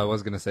 I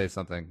was going to say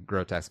something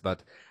grotesque,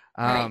 but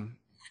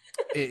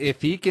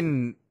if he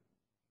can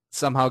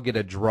somehow get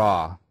a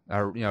draw,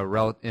 in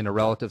a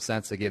relative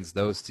sense against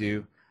those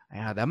two,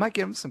 that might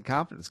give him some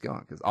confidence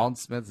going, because Aldon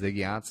Smith, Ziggy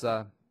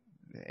Ansah,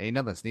 ain't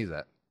nothing to sneeze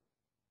at.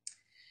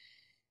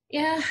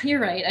 Yeah, you're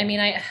right. I mean,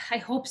 I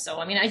hope so.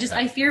 I mean,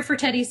 I fear for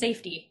Teddy's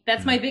safety.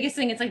 That's my biggest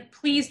thing. It's like,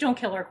 please don't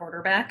kill our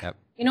quarterback. Yep.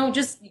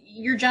 Just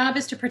your job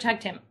is to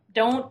protect him.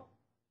 Don't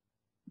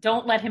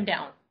let him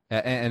down.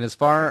 And as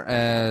far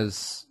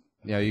as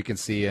you can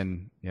see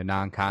in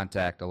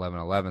non-contact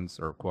 11-11s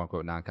or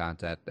quote-unquote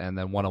non-contact, and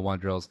then one-on-one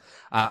drills,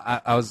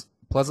 I was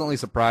pleasantly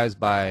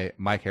surprised by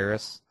Mike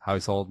Harris, how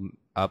he's holding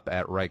up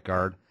at right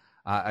guard.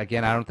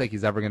 Again, I don't think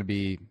he's ever going to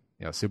be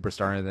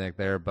superstar or anything like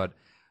there, but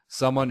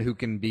someone who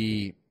can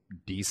be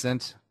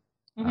decent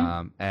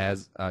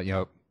as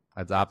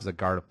opposite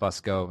guard of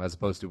Fusco, as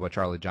opposed to what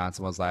Charlie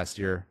Johnson was last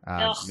year.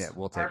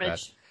 We'll take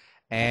that.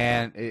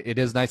 And it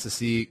is nice to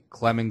see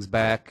Clemmings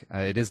back.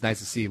 It is nice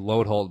to see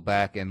Loadhold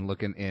back and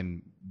looking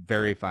in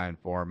very fine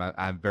form.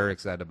 I'm very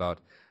excited about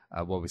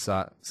what we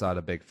saw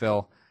at Big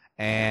Phil.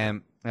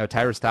 And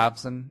Tyrus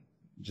Thompson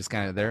just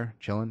kind of there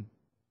chilling.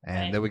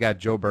 And then we got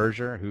Joe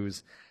Berger,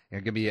 who's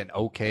going to be an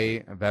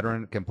okay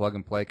veteran, can plug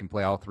and play, can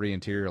play all 3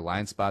 interior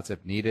line spots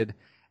if needed.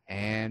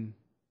 And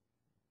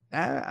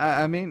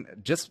I mean,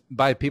 just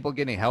by people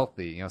getting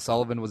healthy,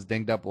 Sullivan was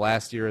dinged up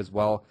last year as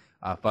well.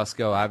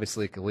 Fusco,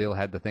 obviously, Kalil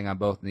had the thing on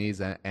both knees,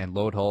 and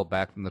Loadhold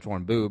back from the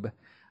torn boob.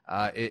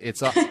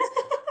 It's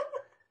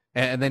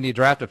and then you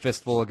draft a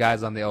fistful of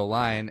guys on the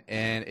O-line,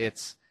 and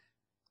it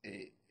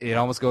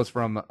almost goes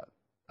from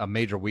a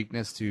major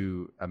weakness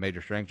to a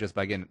major strength just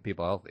by getting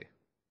people healthy.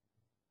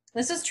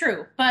 This is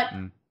true, but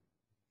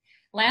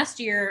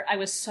last year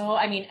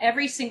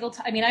every single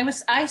time,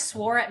 I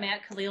swore at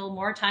Matt Kalil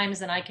more times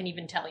than I can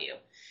even tell you.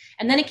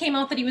 And then it came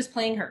out that he was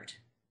playing hurt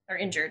or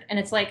injured. And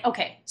it's like,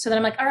 okay. So then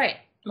I'm like, all right,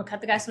 I'm going to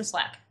cut the guy some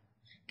slack.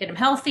 Get him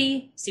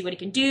healthy, see what he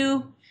can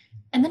do.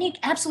 And then he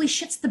absolutely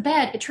shits the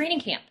bed at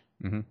training camp.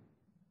 Mm-hmm.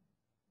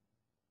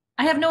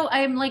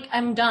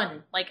 I'm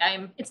done.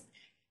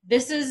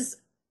 This is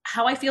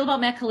how I feel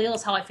about Matt Kalil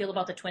is how I feel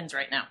about the Twins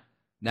right now.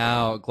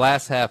 Now,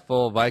 glass half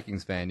full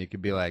Vikings fan, you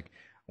could be like,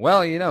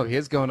 well,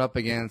 he's going up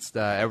against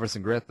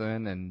Everson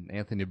Griffin and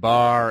Anthony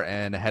Barr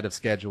and ahead of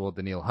schedule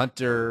Daniil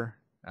Hunter.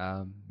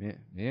 It's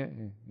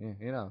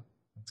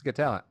a good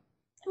talent.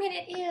 I mean,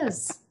 it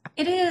is.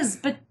 It is,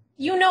 but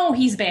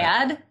he's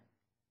bad.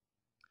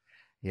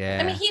 Yeah.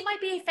 I mean, he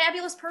might be a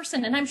fabulous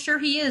person, and I'm sure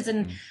he is.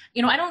 And,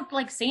 I don't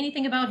like say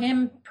anything about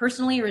him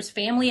personally or his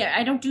family.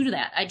 I don't do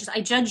that.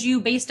 I judge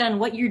you based on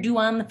what you do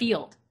on the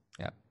field.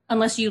 Yeah.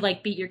 Unless you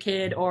like beat your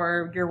kid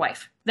or your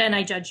wife, then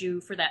I judge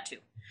you for that too.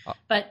 Oh.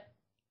 But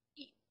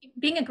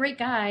being a great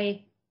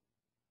guy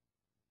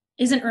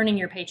isn't earning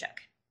your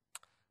paycheck.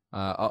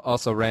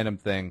 Also, random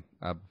thing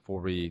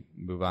before we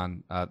move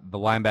on, the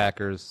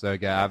linebackers. So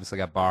you obviously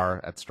got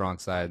Barr at strong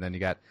side, and then you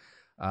got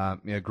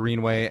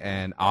Greenway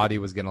and Audie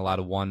was getting a lot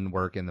of one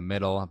work in the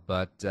middle,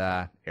 but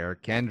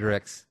Eric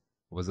Kendricks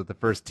was at the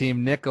first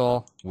team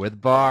nickel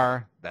with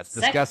Barr. That's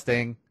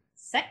disgusting.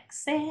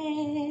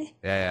 Sexy.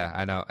 Yeah,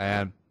 I know.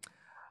 And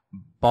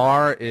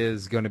Barr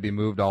is going to be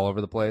moved all over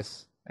the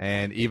place,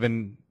 and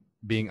even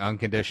being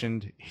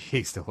unconditioned,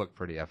 he still looked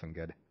pretty effing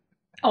good.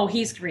 Oh,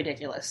 he's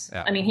ridiculous.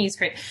 Yeah. I mean, he's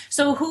great.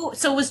 So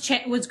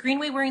was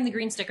Greenway wearing the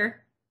green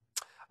sticker?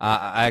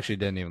 I actually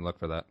didn't even look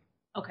for that.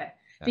 Okay.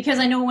 Yeah. Because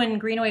I know when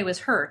Greenway was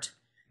hurt,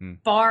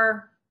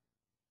 Barr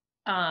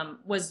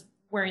was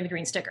wearing the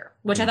green sticker,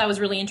 which I thought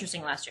was really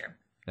interesting last year.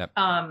 Yep.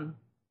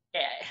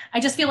 I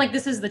just feel like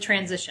this is the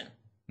transition.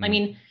 I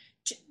mean,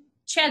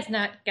 Chad's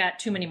not got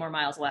too many more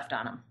miles left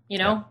on him,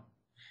 Yep.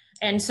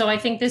 And so I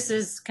think this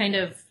is kind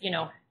of,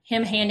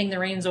 him handing the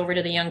reins over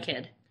to the young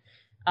kid.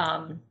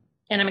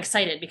 And I'm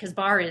excited because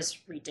Barr is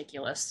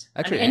ridiculous.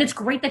 Actually, and it's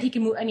great that he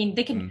can move. I mean,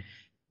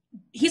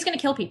 he's going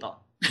to kill people.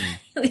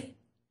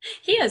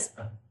 He is.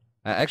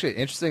 Actually,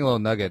 interesting little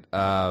nugget.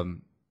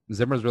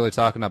 Zimmer's really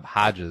talking up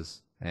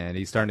Hodges, and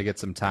he's starting to get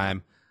some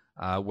time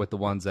with the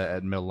ones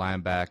at middle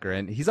linebacker.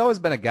 And he's always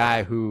been a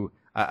guy who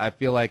I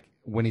feel like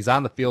when he's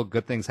on the field,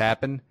 good things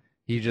happen.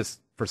 He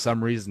just, for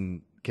some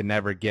reason, can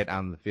never get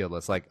on the field.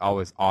 It's like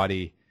always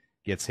Audie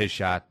gets his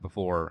shot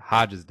before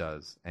Hodges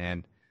does.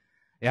 And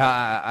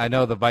yeah, I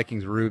know the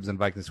Vikings Rubes and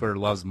Vikings Twitter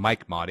loves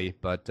Mike Maudie,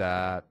 but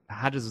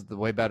Hodges is the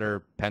way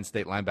better Penn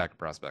State linebacker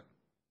prospect.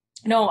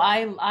 No,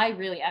 I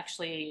really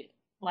actually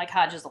like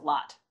Hodges a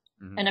lot,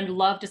 and I'd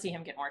love to see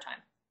him get more time.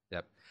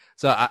 Yep.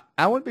 So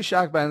I wouldn't be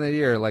shocked by the end of the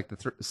year, like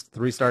the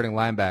three starting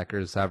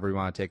linebackers, however you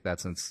want to take that,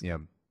 since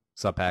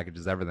sub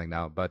packages everything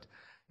now. But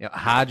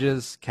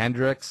Hodges,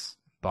 Kendricks,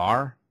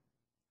 Barr,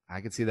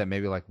 I could see that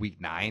maybe like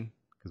week 9,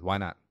 because why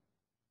not?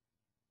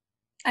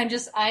 I'm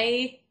just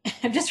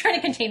trying to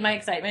contain my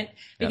excitement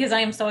because I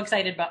am so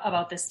excited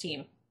about this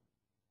team.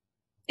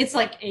 It's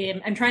like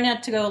I'm trying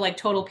not to go like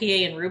total PA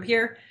and Rube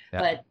here,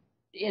 but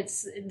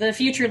the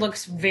future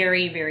looks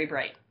very, very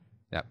bright.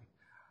 Yep.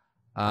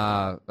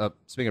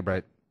 Speaking of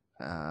bright,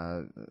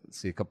 let's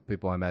see a couple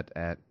people I met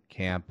at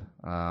camp.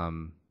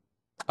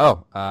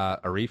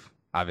 Arif,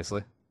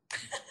 obviously.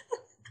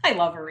 I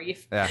love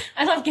Arif. Yeah.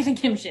 I love giving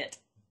him shit.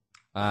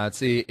 Let's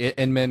see,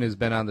 Inman, who's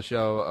been on the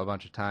show a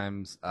bunch of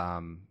times.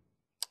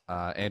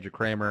 Andrew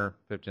Kramer,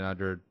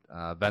 1500,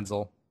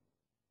 Venzel.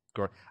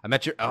 I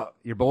met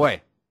your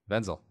boy,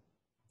 Venzel.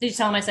 Did you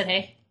tell him I said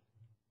hey?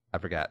 I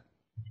forgot.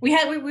 We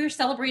were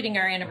celebrating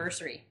our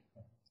anniversary.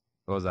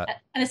 What was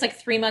that? And it's like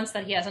 3 months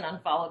that he hasn't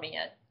unfollowed me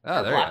yet.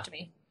 Oh, there blocked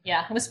me.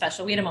 Yeah, it was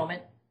special. We had a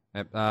moment.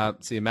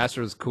 See, Master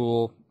was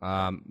cool.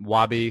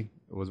 Wabi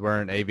was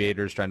wearing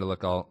aviators, trying to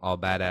look all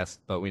badass,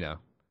 but we know.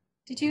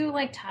 Did you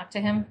talk to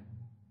him?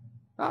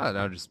 Oh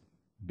no, just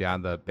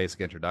beyond the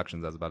basic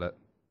introductions. That's about it.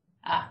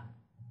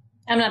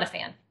 I'm not a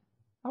fan.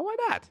 Oh, why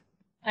not?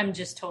 I'm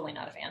just totally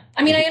not a fan.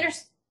 I mean, I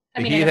understand.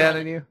 Did he hit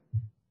on you?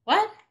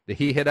 What? Did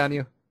he hit on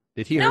you?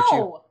 Did he hurt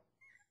you?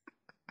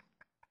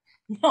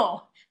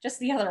 No, just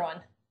the other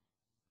one.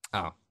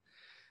 Oh.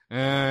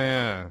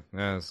 Yeah,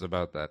 it's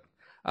about that.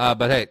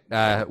 But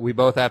hey, we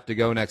both have to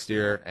go next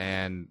year,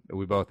 and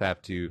we both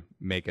have to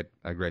make it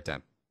a great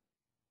time.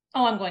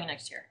 Oh, I'm going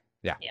next year.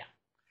 Yeah.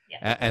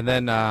 And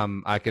then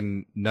I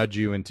can nudge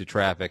you into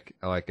traffic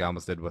like I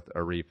almost did with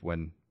Arif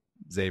when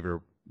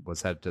Xavier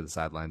was headed to the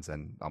sidelines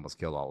and almost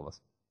killed all of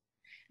us.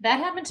 That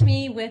happened to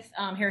me with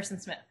Harrison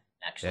Smith,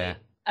 actually. Yeah.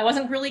 I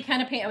wasn't really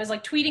kind of paying. I was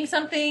tweeting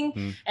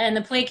something, and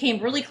the play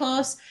came really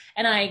close,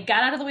 and I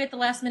got out of the way at the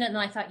last minute, and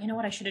then I thought, you know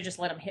what, I should have just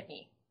let him hit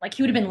me.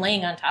 He would have been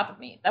laying on top of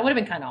me. That would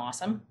have been kind of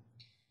awesome.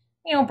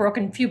 Few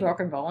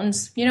broken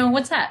bones.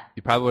 What's that?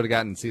 You probably would have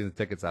gotten season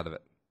tickets out of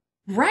it.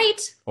 Right?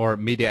 Or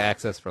media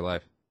access for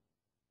life.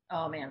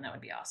 Oh, man, that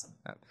would be awesome.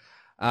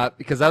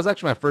 Because that was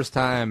actually my first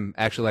time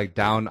actually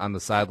down on the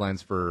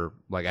sidelines for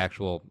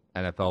actual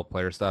NFL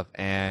player stuff,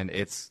 and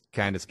it's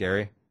kind of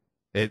scary.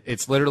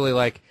 It's literally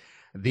like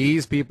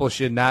these people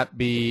should not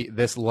be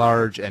this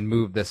large and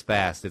move this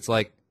fast. It's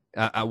like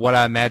what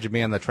I imagine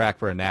being on the track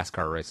for a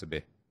NASCAR race would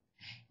be.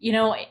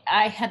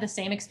 I had the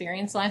same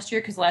experience last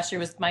year because last year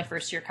was my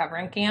first year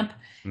covering camp.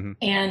 Mm-hmm.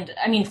 And,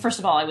 I mean, first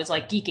of all, I was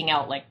geeking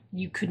out like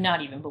you could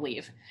not even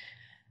believe.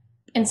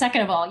 And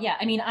second of all,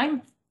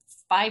 I'm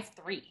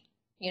 5'3".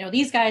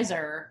 These guys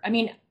are,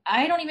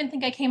 I don't even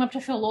think I came up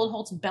to Phil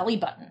Lodeholt's belly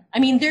button.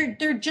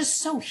 They're just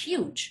so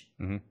huge.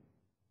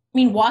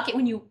 Mm-hmm. Walk it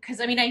when you,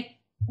 because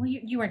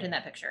you weren't in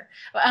that picture.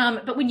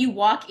 But when you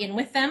walk in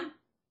with them,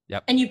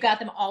 yep, and you've got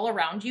them all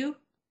around you,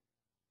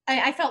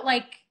 I felt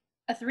like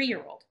a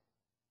 3-year-old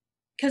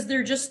because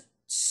they're just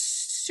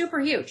super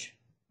huge.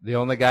 The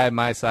only guy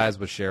my size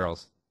was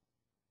Sherels.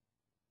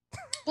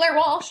 Blair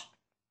Walsh.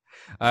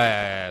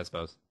 I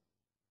suppose.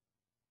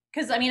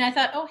 Because, I mean, I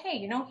thought, oh,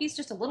 hey, he's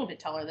just a little bit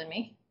taller than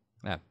me.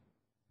 Yeah,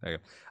 there you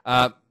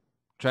go.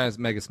 Trying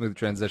to make a smooth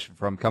transition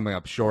from coming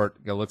up short.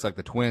 It looks like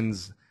the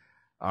Twins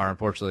are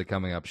unfortunately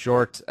coming up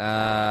short.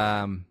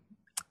 I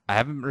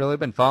haven't really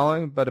been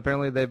following, but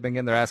apparently they've been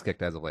getting their ass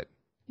kicked as of late.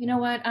 You know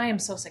what? I am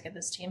so sick of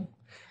this team.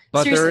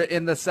 But Seriously. they're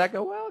in the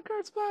second wild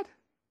card spot?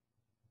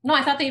 No,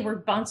 I thought they were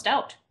bounced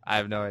out. I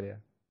have no idea.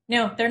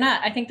 No, they're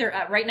not. I think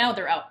they're right now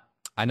they're out.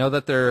 I know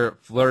that they're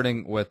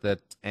flirting with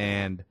it,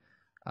 and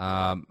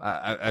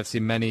I've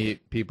seen many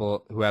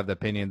people who have the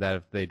opinion that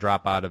if they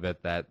drop out of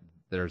it, that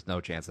there's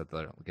no chance that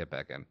they'll get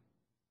back in.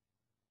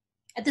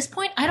 At this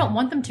point, I don't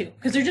want them to,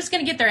 because they're just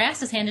going to get their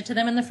asses handed to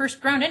them in the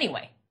first round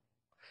anyway.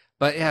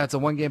 But, yeah, it's a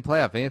one-game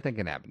playoff. Anything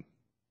can happen.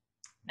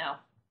 No.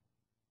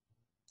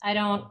 I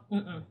don't.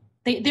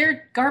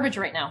 They're garbage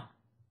right now.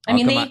 I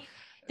mean,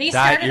 they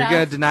started You're off.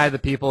 going to deny the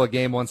people a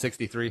game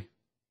 163?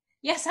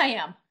 Yes, I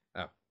am.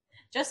 Oh.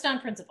 Just on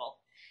principle.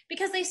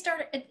 Because they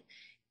started,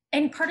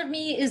 and part of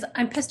me is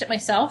I'm pissed at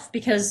myself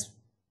because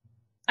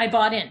I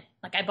bought in.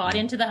 Like, I bought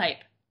into the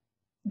hype.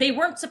 They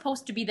weren't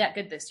supposed to be that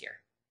good this year.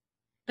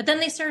 But then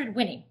they started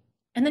winning.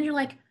 And then you're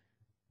like,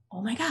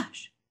 oh my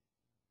gosh.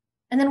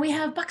 And then we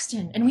have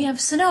Buxton and we have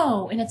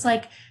Sano. And it's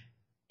like,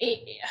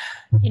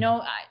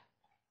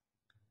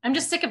 I'm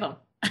just sick of them.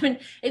 I mean,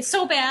 it's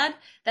so bad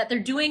that they're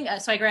doing,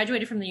 so I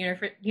graduated from the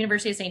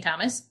University of St.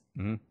 Thomas.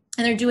 Mm-hmm.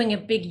 And they're doing a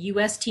big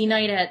UST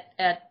night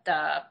at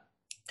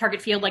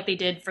Target Field like they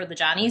did for the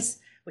Johnnies,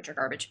 which are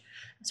garbage.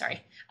 I'm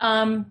sorry.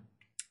 I'm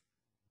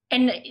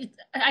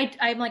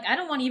like, I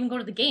don't want to even go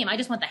to the game. I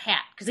just want the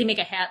hat because they make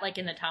a hat like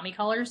in the Tommy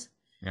colors.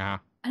 Yeah.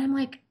 And I'm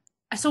like,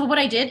 so what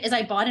I did is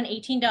I bought an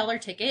 $18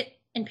 ticket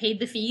and paid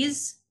the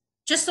fees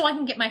just so I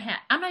can get my hat.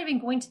 I'm not even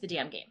going to the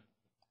damn game.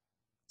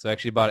 So I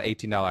actually bought an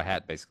 $18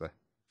 hat, basically.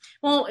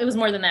 Well, it was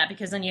more than that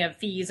because then you have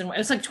fees and it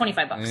was like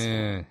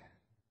 $25.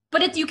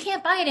 But you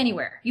can't buy it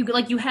anywhere.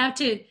 You have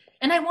to,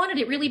 and I wanted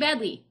it really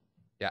badly.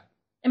 Yeah.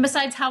 And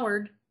besides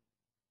Howard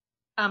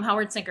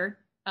Sinker,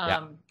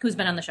 who's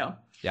been on the show.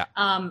 Yeah.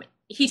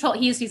 He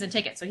has season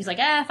tickets, so he's like,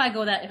 if I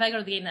go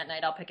to the game that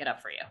night, I'll pick it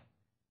up for you.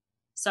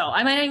 So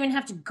I might not even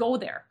have to go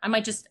there. I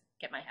might just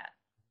get my hat.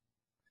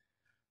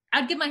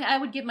 I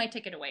would give my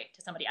ticket away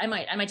to somebody. I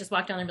might just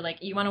walk down there and be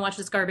like, you want to watch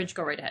this garbage?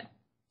 Go right ahead.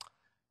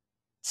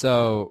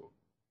 So,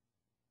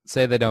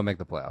 say they don't make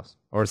the playoffs,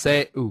 or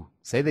say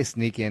they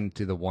sneak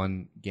into the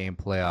one-game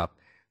playoff,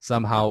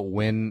 somehow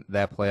win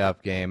that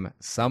playoff game,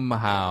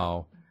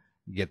 somehow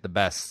get the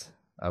best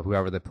of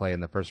whoever they play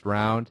in the first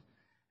round,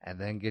 and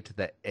then get to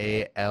the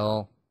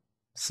ALCS,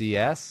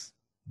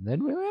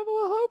 then we have a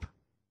little hope.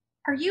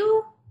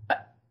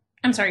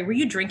 I'm sorry, were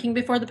you drinking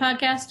before the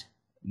podcast?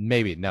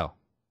 Maybe, no.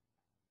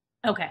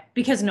 Okay,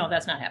 because no,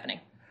 that's not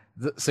happening.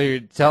 So you're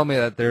telling me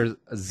that there's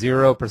a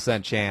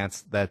 0%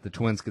 chance that the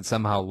Twins could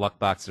somehow luck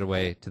box their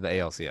way to the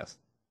ALCS?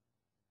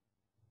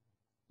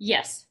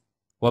 Yes.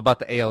 What about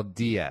the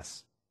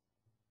ALDS?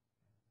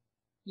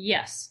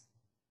 Yes.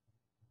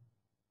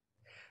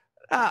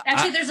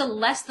 Actually, there's a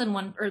less than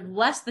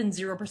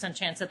 0%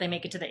 chance that they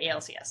make it to the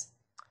ALCS.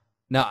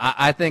 No,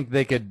 I think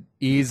they could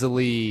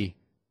easily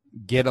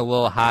get a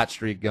little hot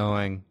streak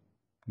going,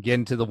 get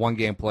into the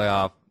one-game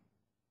playoff,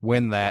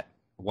 win that,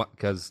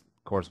 because,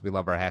 of course, we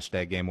love our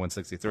hashtag game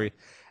 163.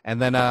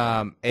 And then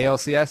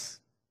ALCS,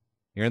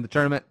 you're in the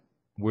tournament.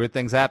 Weird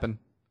things happen.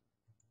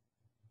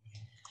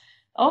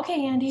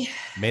 Okay, Andy.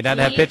 May not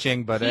have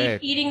pitching, but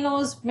keep eating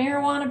those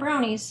marijuana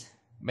brownies.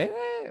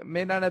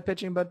 May not have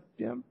pitching, but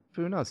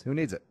who knows? Who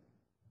needs it?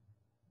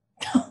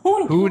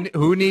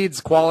 Who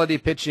needs quality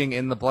pitching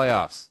in the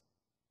playoffs?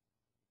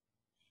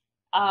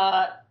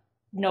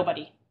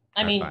 Nobody.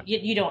 I mean,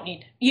 you don't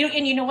need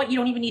and you know what? You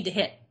don't even need to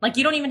hit. Like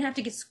you don't even need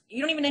to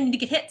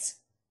get hits.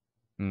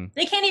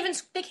 They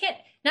can't.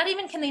 Not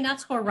even can they not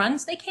score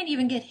runs. They can't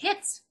even get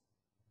hits.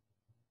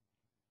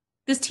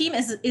 This team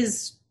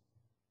is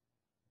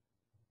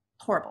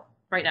horrible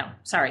right now.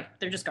 Sorry,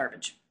 they're just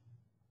garbage.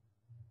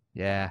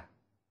 Yeah,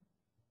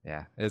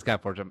 it's kind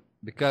of fortunate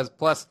because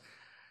plus,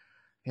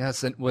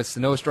 with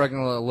Sano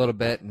struggling a little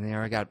bit, and they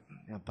already got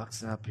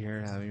Buxton up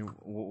here. I mean,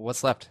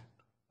 what's left?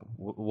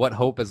 What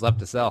hope is left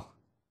to sell?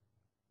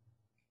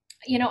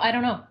 I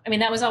don't know. I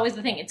mean, that was always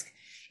the thing.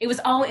 It was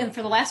all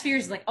for the last few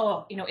years, like,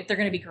 if they're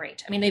going to be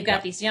great. I mean, they've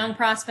got these young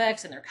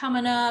prospects and they're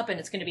coming up and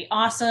it's going to be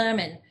awesome.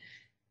 And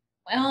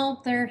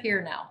well, they're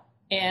here now.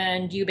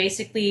 And you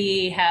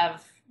basically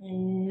have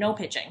no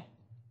pitching.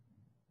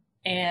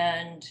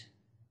 And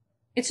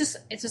it's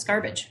just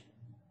garbage.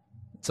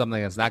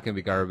 Something that's not going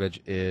to be garbage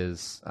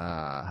is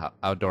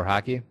outdoor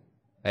hockey.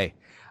 Hey,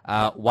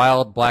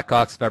 Wild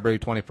Blackhawks, February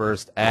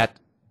 21st at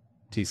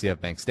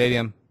TCF Bank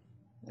Stadium.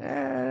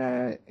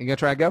 You going to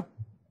try and go?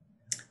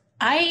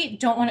 I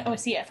don't want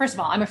to. First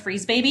of all, I'm a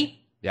freeze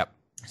baby. Yep.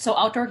 So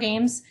outdoor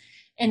games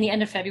in the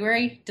end of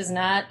February does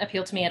not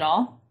appeal to me at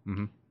all.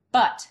 Mm-hmm.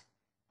 But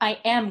I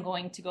am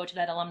going to go to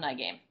that alumni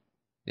game.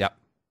 Yep.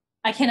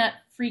 I cannot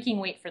freaking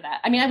wait for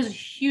that. I mean, I was a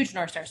huge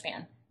North Stars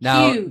fan.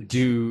 Now, Huge.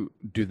 do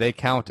they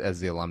count as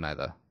the alumni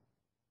though?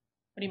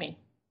 What do you mean?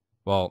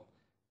 Well,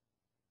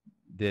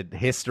 did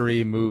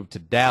history move to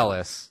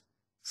Dallas?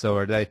 So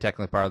are they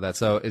technically part of that?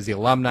 So is the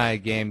alumni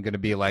game going to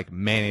be like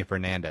Manny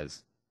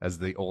Fernandez as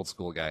the old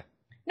school guy?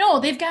 No,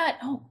 they've got.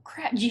 Oh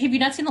crap! Have you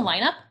not seen the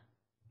lineup?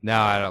 No,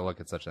 I don't look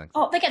at such things.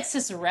 Oh, they got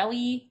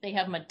Cicerelli. They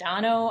have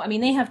Madano. I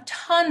mean, they have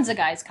tons of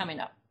guys coming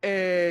up.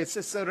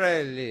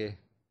 Cicerelli.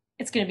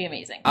 It's going to be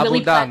amazing.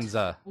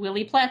 Abudanza.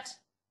 Willi Plett.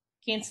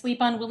 Can't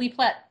sleep on Willi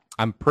Plett.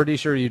 I'm pretty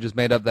sure you just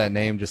made up that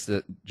name just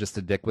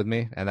to dick with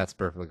me, and that's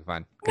perfectly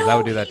fine. Because I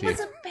would do that to you.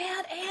 He was a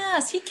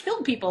badass. He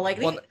killed people. Like,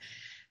 Well,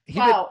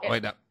 wow.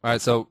 Wait, no. All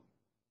right, so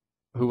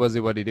who was he?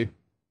 What did he do?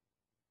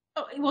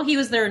 Oh, well, he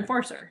was their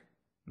enforcer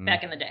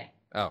back in the day.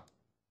 Oh.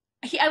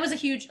 I was a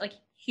huge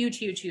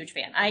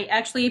fan.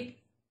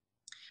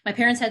 My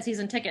parents had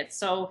season tickets,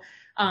 so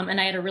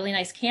and I had a really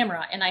nice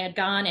camera, and I had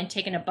gone and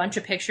taken a bunch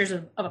of pictures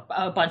of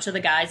a bunch of the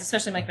guys,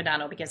 especially Mike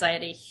Madano, because I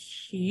had a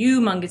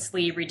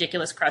humongously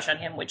ridiculous crush on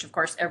him, which of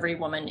course every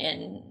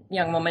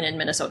young woman in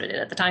Minnesota did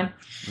at the time,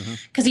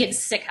 because he had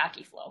sick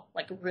hockey flow,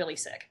 like really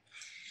sick.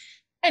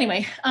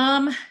 Anyway,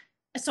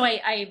 so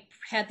I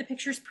had the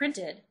pictures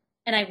printed.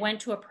 And I went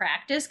to a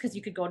practice because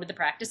you could go to the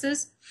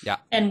practices. Yeah.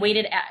 And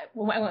I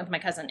went with my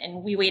cousin,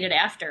 and we waited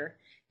after.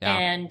 Yeah.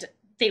 And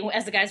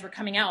as the guys were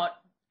coming out,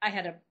 I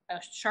had a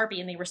Sharpie,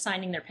 and they were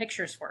signing their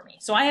pictures for me.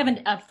 So I have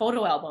a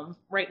photo album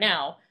right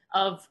now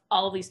of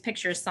all of these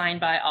pictures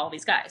signed by all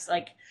these guys,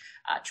 like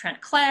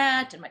Trent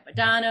Klatt and Mike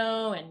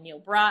Madano and Neil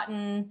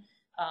Broughton.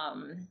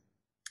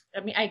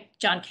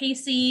 John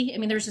Casey. I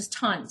mean, there's just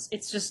tons.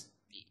 It's just,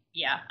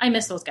 yeah, I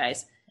miss those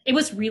guys. It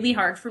was really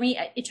hard for me.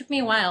 It took me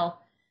a while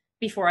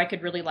before I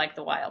could really like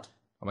the Wild.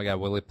 Oh my God,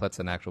 Willi Plett's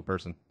an actual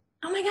person.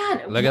 Oh my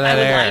God. Look at that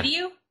hair. I would lie to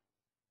you.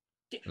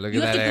 Look at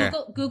that hair. You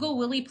have to Google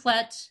Willi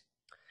Plett.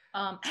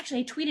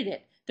 Actually, I tweeted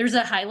it. There's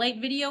a highlight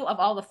video of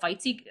all the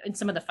fights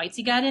some of the fights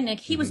he got in, and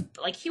he was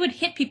like, he would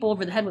hit people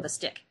over the head with a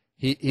stick.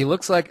 He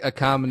looks like a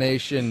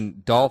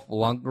combination Dolph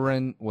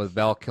Lundgren with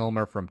Val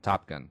Kilmer from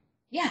Top Gun.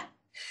 Yeah.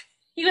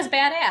 He was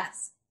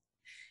badass.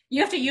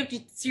 You have to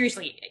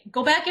seriously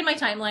go back in my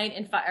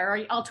timeline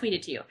or I'll tweet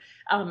it to you.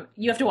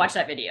 You have to watch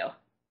that video.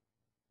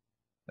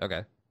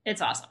 Okay.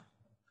 It's awesome.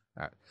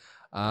 All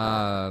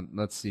right.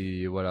 Let's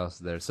see what else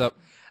is there. So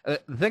the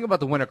thing about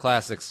the Winter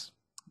Classics,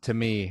 to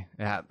me,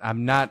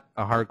 I'm not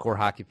a hardcore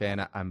hockey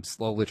fan. I'm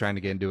slowly trying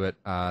to get into it.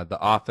 The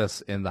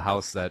office in the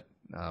house that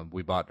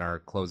we bought in our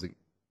closing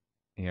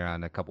here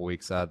in a couple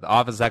weeks, the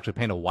office is actually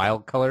painted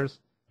Wild colors.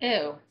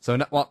 Ew. So,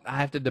 I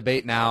have to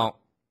debate now.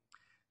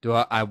 Do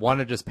I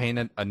want to just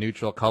paint a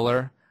neutral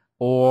color,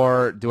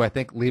 or do I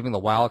think leaving the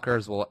Wild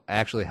colors will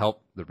actually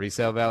help the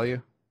resale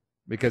value?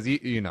 Because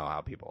you know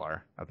how people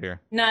are up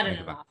here. Not in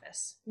an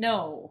office.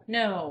 No.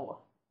 All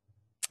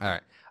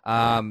right.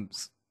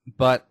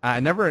 But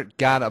I never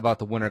got about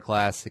the Winter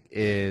Classic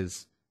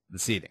is the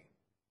seating.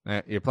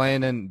 You're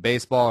playing in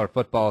baseball or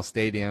football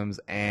stadiums,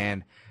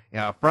 and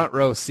a front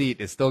row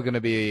seat is still going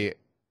to be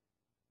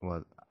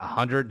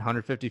 100,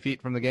 150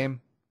 feet from the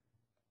game.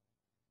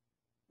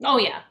 Oh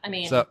yeah, I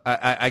mean. So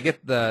I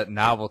get the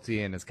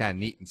novelty and it's kind of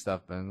neat and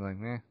stuff, but I'm like,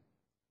 eh.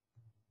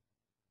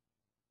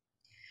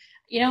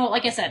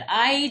 Like I said,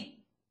 I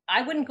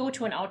wouldn't go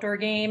to an outdoor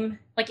game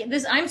like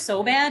this. I'm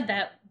so bad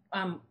that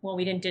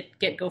we didn't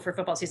get Gopher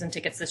football season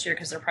tickets this year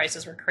because their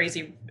prices were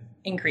crazy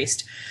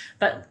increased.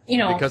 But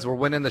because we're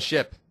winning the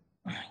ship.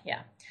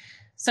 Yeah.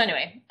 So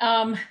anyway,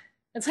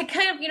 it's like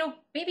kind of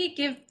maybe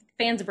give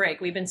fans a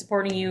break. We've been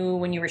supporting you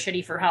when you were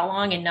shitty for how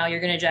long, and now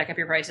you're going to jack up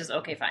your prices.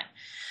 Okay,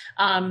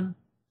 fine.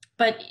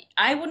 But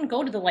I wouldn't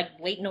go to the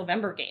late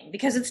November game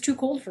because it's too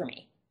cold for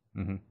me.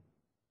 Mm-hmm.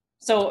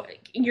 So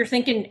you're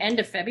thinking end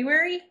of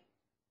February?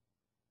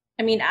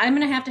 I mean, I'm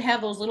going to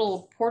have those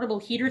little portable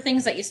heater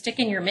things that you stick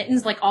in your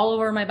mittens all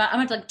over my body.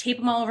 I'm going to tape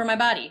them all over my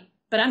body.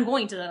 But I'm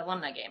going to the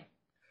alumni game.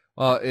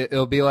 Well,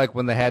 it'll be like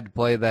when they had to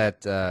play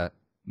that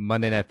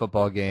Monday Night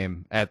Football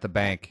game at the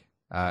bank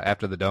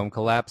after the dome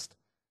collapsed.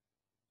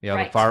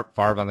 Right. The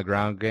Favre on the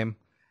ground game.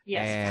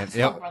 Yes.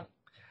 And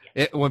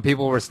when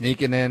people were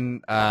sneaking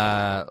in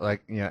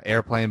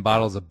airplane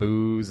bottles of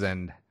booze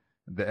and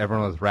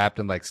everyone was wrapped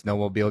in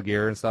snowmobile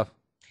gear and stuff.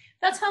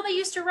 That's how they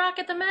used to rock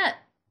at the Met.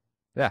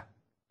 Yeah.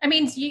 I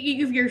mean,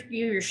 you have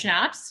your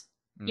schnapps,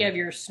 you have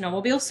your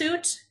snowmobile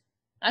suit.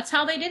 That's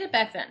how they did it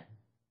back then.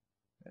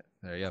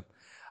 There you go.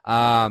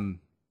 All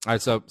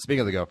right, so speaking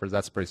of the Gophers,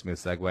 that's a pretty smooth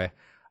segue.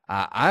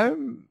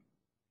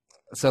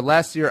 So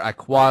last year I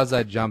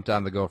quasi jumped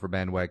on the Gopher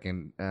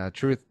bandwagon.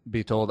 Truth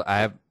be told,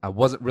 I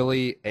wasn't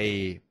really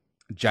a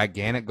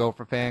gigantic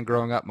Gopher fan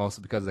growing up,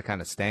 mostly because they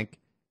kind of stank.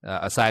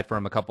 Aside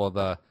from a couple of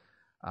the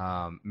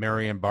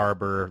Marion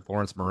Barber,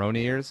 Lawrence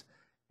Maroney years,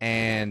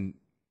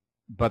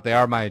 but they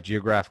are my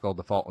geographical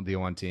default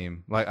D1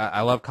 team. I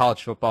love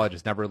college football. I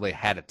just never really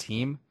had a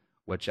team,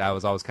 which I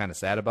was always kind of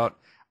sad about.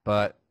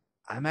 But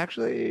I'm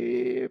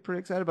actually pretty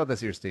excited about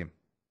this year's team.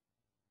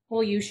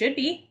 Well, you should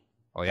be.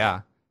 Oh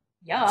yeah.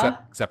 Yeah.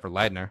 Except for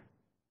Leidner.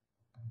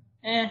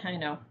 I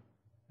know.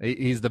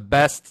 He's the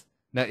best.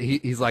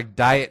 He's like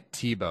Diet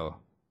Tebow.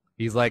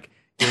 He's like,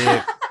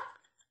 if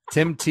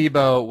Tim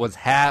Tebow was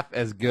half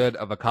as good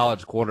of a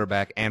college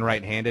quarterback and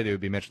right-handed, it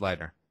would be Mitch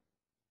Leitner.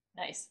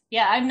 Nice.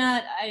 Yeah, I'm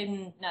not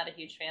a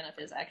huge fan of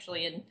his,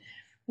 actually. And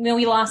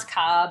we lost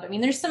Cobb. I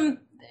mean, there's going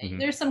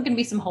to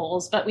be some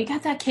holes, but we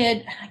got that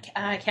kid.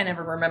 I can't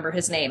ever remember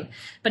his name,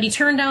 but he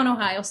turned down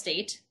Ohio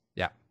State.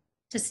 Yeah.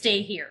 To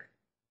stay here.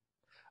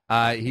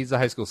 He's a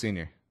high school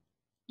senior.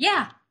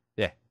 Yeah.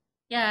 Yeah.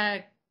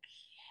 Yeah.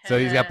 So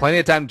he's got plenty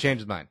of time to change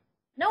his mind.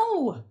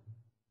 No,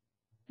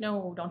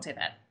 don't say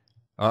that.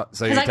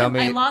 So you're telling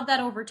me I laud that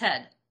over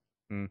Ted.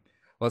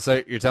 Well,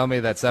 so you're telling me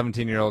that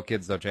 17-year-old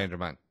kids don't change their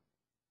mind?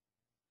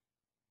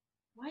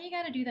 Why you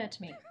got to do that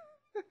to me?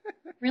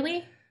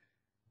 Really?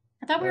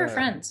 I thought we were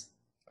friends.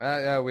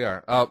 Yeah, we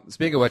are. Oh,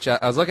 speaking of which, I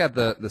was looking at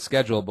the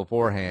schedule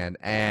beforehand,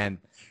 and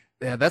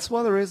yeah, that's one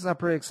of the reasons I'm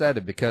pretty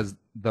excited, because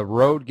the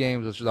road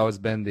games, which has always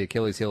been the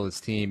Achilles heel of this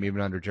team,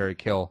 even under Jerry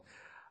Kill,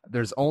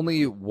 there's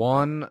only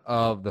one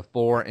of the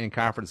 4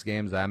 in-conference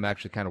games that I'm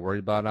actually kind of worried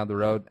about on the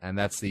road, and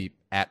that's the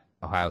at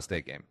Ohio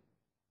State game.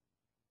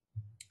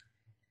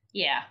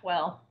 Yeah,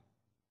 well,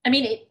 I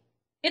mean,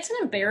 it's an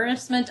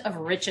embarrassment of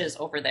riches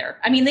over there.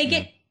 I mean, they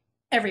get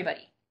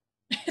everybody.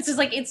 It's just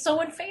like, it's so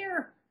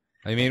unfair.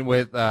 I mean,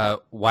 with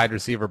wide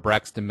receiver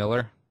Braxton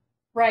Miller.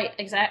 Right,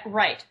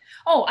 right.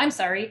 Oh, I'm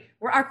sorry.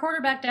 Our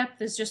quarterback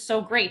depth is just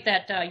so great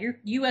that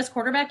you as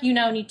quarterback, you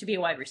now need to be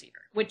a wide receiver,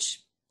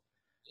 which,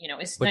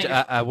 is... Which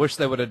I wish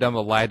they would have done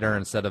with Leitner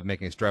instead of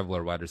making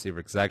Strevler wide receiver,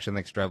 because I actually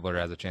think Strevler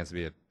has a chance to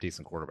be a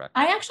decent quarterback.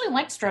 I actually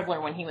liked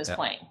Strevler when he was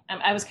playing.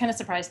 I was kind of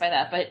surprised by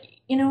that, but,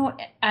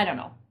 I don't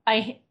know.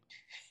 I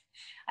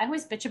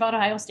always bitch about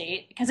Ohio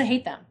State because I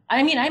hate them.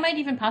 I mean, I might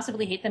even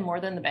possibly hate them more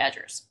than the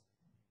Badgers.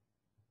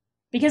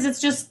 Because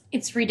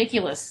it's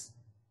ridiculous.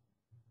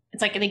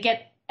 It's like they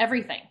get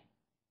everything.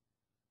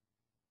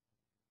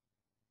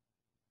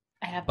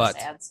 I have the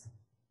ads.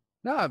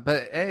 No,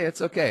 but hey,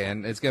 it's okay.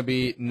 And it's going to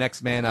be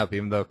next man up,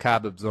 even though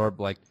Cobb absorbed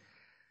like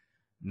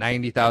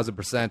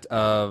 90,000%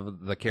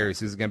 of the carries.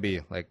 Who's going to be?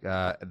 Like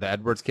the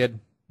Edwards kid?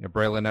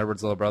 Braylon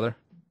Edwards' little brother?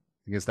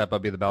 You can step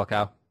up, be the bell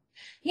cow?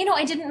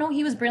 I didn't know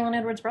he was Braylon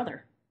Edwards'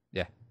 brother.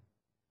 Yeah.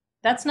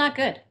 That's not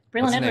good.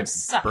 Braylon Edwards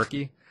sucked.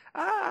 Berkey?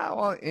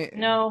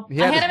 No. I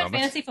had him in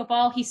fantasy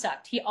football. He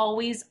sucked. He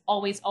always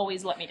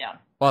let me down.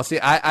 Well, see,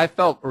 I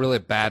felt really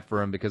bad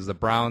for him because the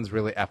Browns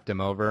really effed him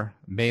over,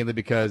 mainly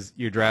because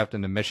you're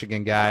drafting a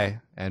Michigan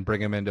guy and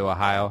bring him into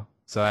Ohio.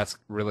 So that's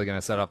really going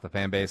to set off the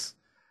fan base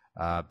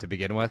to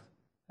begin with.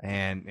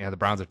 And the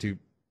Browns are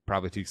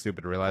probably too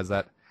stupid to realize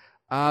that.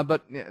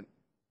 But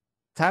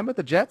time with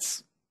the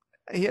Jets,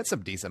 he had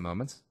some decent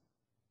moments.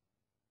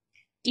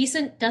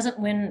 Decent doesn't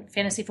win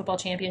fantasy football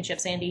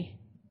championships, Andy.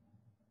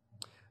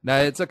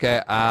 No, it's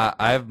okay.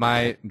 I have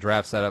my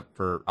draft set up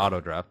for auto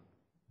draft,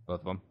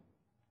 both of them.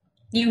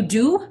 You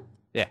do?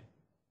 Yeah.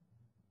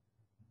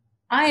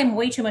 I am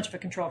way too much of a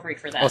control freak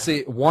for that. Well,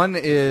 see, one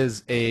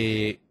is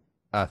a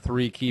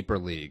 3-keeper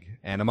league,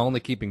 and I'm only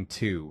keeping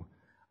 2.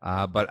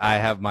 But I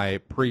have my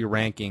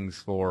pre-rankings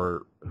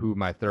for who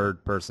my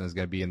third person is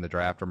going to be in the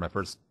draft, or my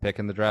first pick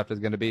in the draft is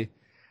going to be.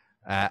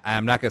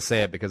 I'm not going to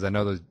say it because I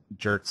know those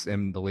jerks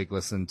in the league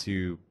listen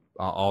to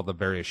all the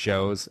various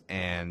shows,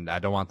 and I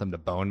don't want them to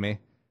bone me.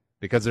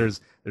 Because there's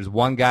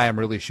one guy I'm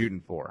really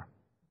shooting for.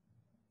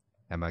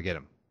 I'm going to get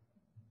him.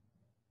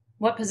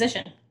 What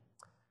position?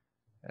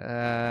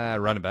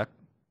 Running back.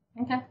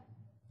 Okay.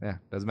 Yeah,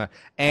 doesn't matter.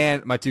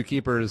 And my 2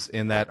 keepers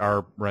in that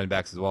are running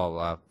backs as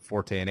well,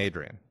 Forte and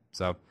Adrian.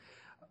 So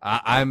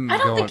I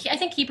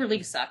think keeper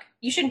leagues suck.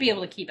 You shouldn't be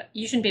able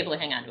to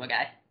hang on to a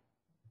guy.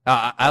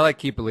 I like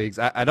keeper leagues.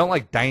 I don't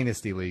like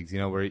dynasty leagues,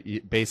 where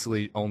you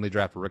basically only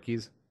draft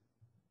rookies.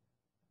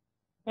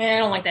 I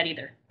don't like that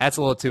either. That's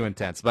a little too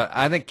intense. But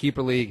I think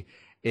keeper league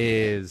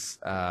is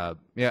a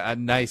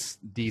nice,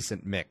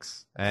 decent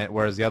mix,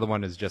 whereas the other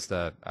one is just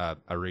a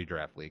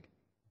redraft league.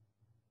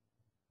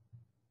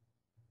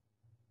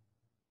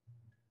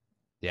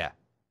 Yeah.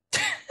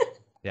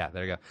 Yeah,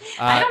 there you go.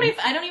 I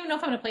don't even know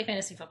if I'm going to play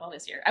fantasy football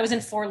this year. I was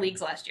in 4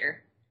 leagues last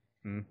year.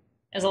 It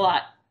was a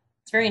lot.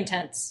 It's very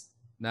intense.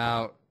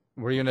 Now,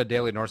 were you in a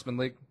Daily Norseman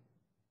league?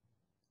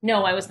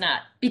 No, I was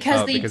not.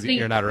 Because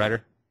you're not a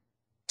writer?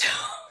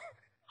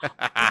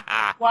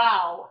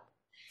 Wow.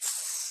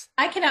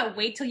 I cannot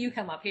wait till you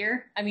come up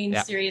here. I mean,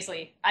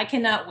 Seriously, I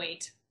cannot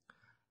wait.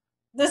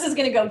 This is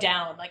going to go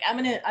down. Like, I'm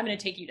going to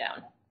take you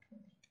down.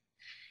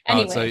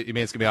 Anyway. So you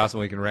mean it's going to be awesome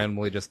when we can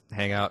randomly just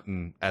hang out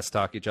and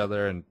talk each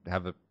other and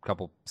have a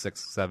couple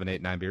 6, 7,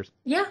 8, 9 beers?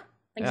 Yeah,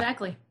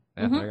 exactly.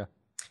 Yeah, there you go.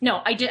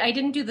 No, I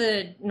didn't do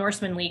the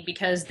Norseman League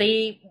because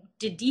they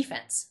did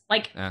defense,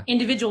 like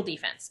individual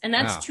defense. And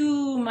that's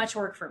too much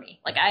work for me.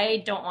 Like, I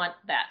don't want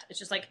that. It's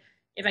just like,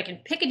 if I can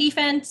pick a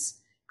defense,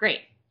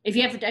 great. If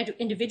you have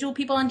individual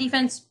people on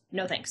defense,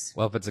 no thanks.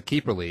 Well, if it's a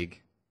keeper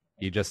league,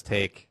 you just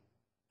take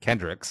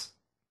Kendricks,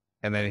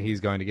 and then he's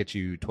going to get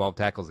you 12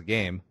 tackles a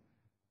game,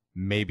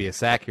 maybe a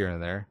sack here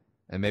and there,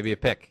 and maybe a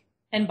pick.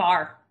 And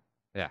Barr.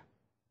 Yeah.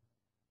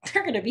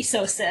 They're going to be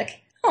so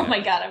sick. My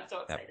God, I'm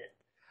so excited.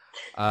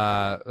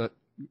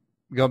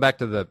 Going back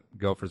to the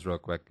Gophers real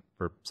quick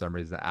for some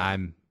reason.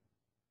 I'm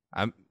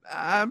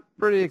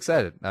pretty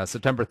excited.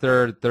 September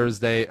 3rd,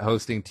 Thursday,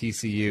 hosting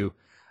TCU.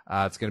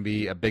 It's going to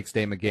be a big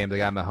statement game. They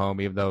got them at home,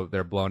 even though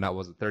they're blown out.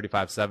 Was it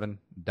 35-7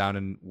 down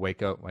in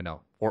Waco? I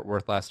know, Fort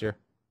Worth last year.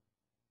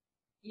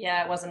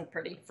 Yeah, it wasn't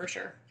pretty for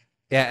sure.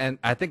 Yeah, and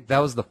I think that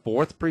was the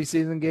 4th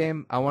preseason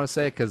game, I want to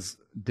say, because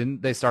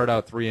didn't they start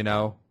out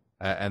 3-0,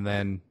 and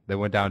then they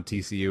went down to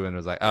TCU, and it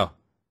was like, oh,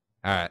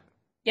 all right.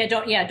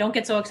 Don't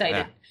get so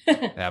excited.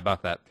 Yeah,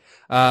 about that.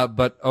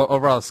 But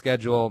overall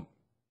schedule,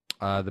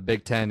 the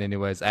Big Ten,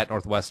 anyways, at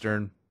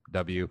Northwestern,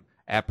 W.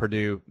 At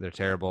Purdue, they're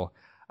terrible.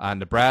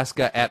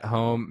 Nebraska at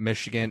home,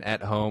 Michigan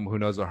at home. Who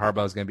knows what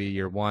Harbaugh is going to be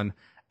year one.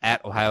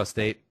 At Ohio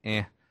State,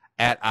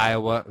 At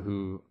Iowa,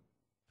 who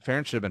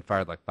Ferentz should have been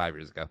fired like 5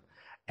 years ago.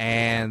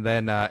 And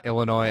then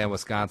Illinois and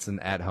Wisconsin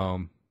at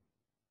home.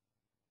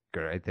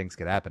 Great things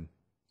could happen.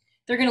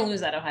 They're going to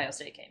lose that Ohio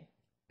State game.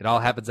 It all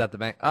happens at the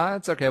bank.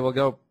 It's okay. We'll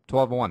go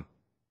 12-1.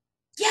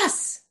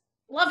 Yes!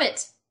 Love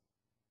it.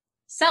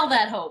 Sell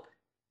that hope.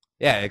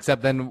 Yeah,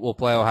 except then we'll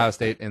play Ohio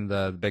State in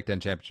the Big Ten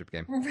championship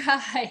game.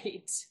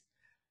 Right.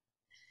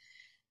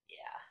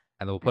 Yeah.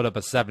 And then we'll put up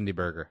a 70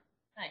 burger.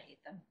 I hate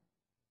them.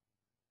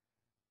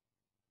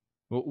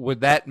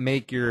 Would that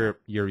make your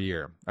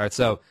year? All right,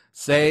 so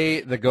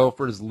say the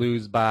Gophers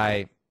lose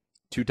by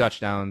 2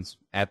 touchdowns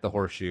at the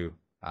Horseshoe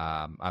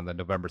on the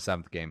November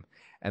 7th game.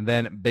 And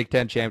then Big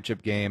Ten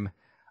championship game,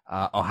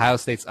 Ohio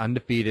State's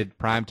undefeated,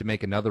 primed to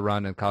make another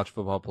run in college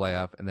football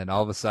playoff. And then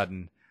all of a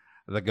sudden,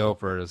 the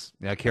Gophers,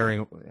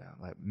 carrying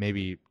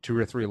maybe 2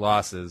 or 3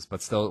 losses,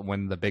 but still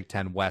win the Big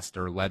Ten West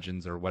or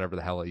Legends or whatever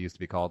the hell it used to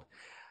be called.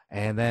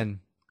 And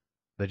then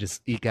they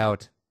just eke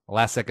out a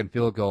last-second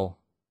field goal,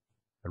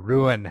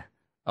 ruin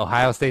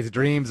Ohio State's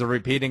dreams of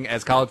repeating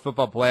as college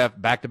football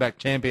playoff back-to-back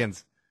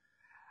champions.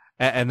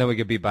 And then we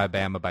get beat by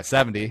Bama by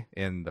 70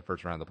 in the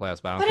first round of the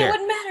playoffs, but I don't care. But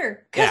it wouldn't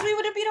matter because we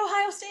would have beat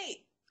Ohio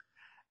State.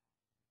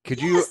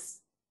 Could you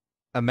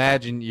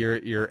imagine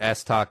your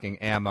S-talking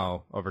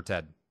ammo over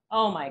Ted?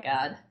 Oh my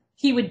God,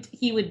 he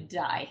would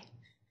die.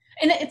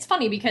 And it's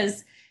funny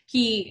because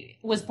he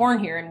was born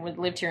here and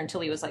lived here until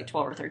he was like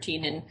 12 or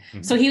 13,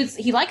 and so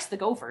he likes the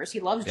Gophers. He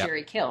loves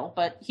Jerry Kill,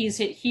 but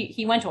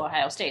he went to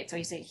Ohio State, so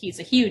he's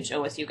a huge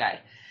OSU guy.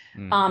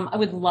 I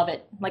would love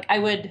it. Like I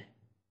would.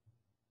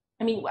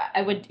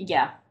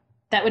 Yeah,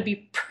 that would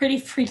be pretty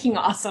freaking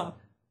awesome.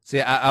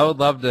 See, I would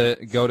love to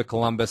go to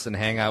Columbus and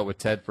hang out with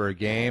Ted for a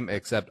game,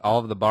 except all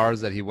of the bars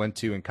that he went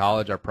to in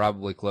college are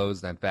probably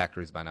closed and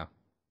factories by now.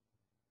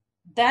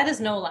 That is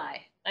no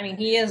lie. I mean,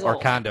 he is old. Or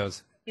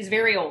condos. He's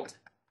very old.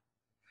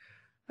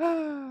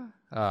 Ted's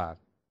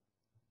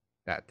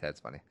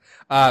funny.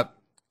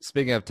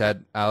 Speaking of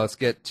Ted, let's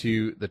get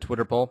to the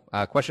Twitter poll.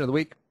 Question of the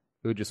week.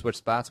 Who'd you switch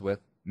spots with?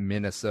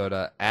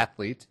 Minnesota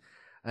athlete.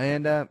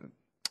 And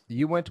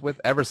you went with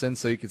Everson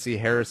so you could see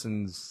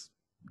Harrison's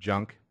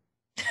junk.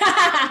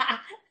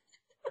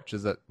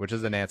 which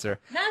is an answer.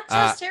 Not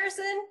just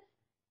Harrison.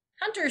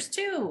 Hunter's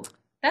too.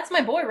 That's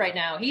my boy right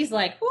now. He's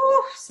like,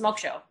 whoo, smoke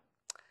show.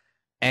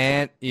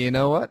 And you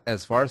know what?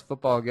 As far as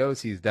football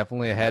goes, he's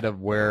definitely ahead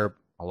of where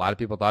a lot of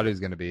people thought he was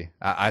going to be.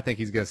 I think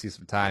he's going to see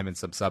some time in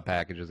some sub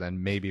packages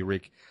and maybe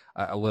wreak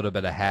a little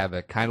bit of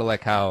havoc. Kind of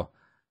like how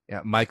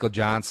Michael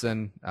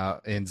Johnson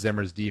in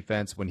Zimmer's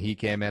defense when he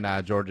came in out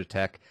of Georgia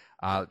Tech,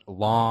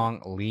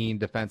 long, lean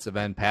defensive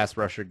end pass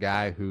rusher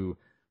guy who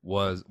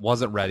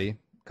wasn't ready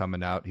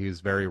coming out. He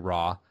was very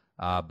raw,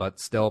 but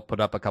still put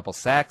up a couple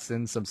sacks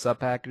in some sub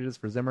packages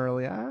for Zimmer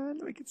early on.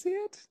 We can see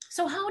it.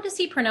 So how does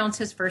he pronounce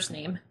his first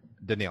name?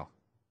 Daniil.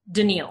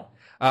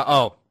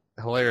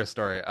 Hilarious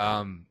story.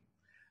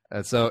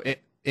 So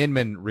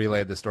Inman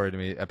relayed the story to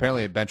me.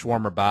 Apparently,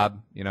 Benchwarmer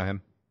Bob, you know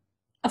him?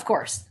 Of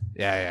course.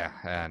 Yeah.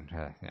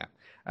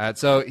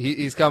 So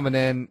he's coming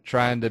in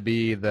trying to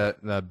be the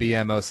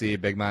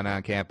BMOC, Big Man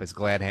on Campus,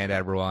 glad hand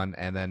everyone.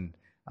 And then,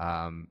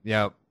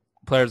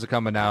 players are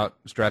coming out,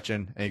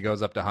 stretching, and he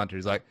goes up to Hunter.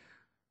 He's like,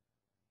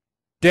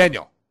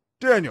 Daniel,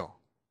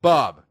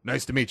 Bob,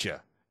 nice to meet you.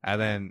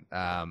 And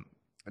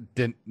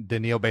then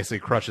Daniil basically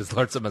crushes,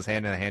 lets him his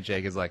hand in a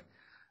handshake. He's like,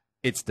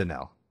 it's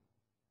Daniil.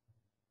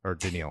 Or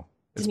Daniil.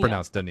 It's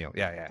pronounced Daniil.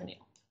 Yeah.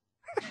 Daniil.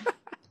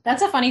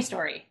 That's a funny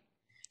story.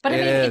 But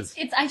it's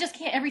I just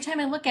can't, every time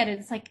I look at it,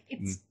 it's like,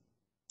 it's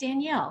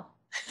Danielle.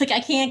 Like, I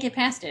can't get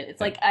past it.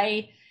 It's like,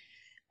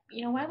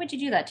 why would you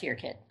do that to your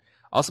kid?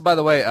 Also, by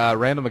the way,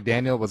 Randall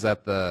McDaniel was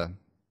at the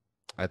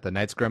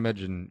night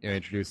scrimmage and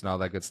introduced and all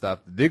that good stuff.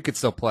 The dude could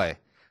still play.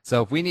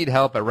 So if we need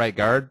help at right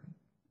guard,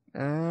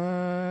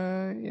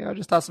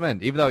 just toss him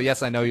in. Even though,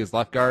 yes, I know he was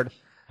left guard.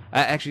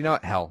 Actually, you know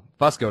what? Hell,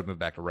 Fusco would move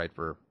back to right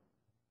for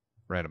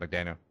Randall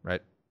McDaniel,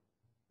 right?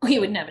 He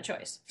wouldn't have a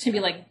choice. To be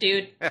like,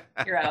 dude,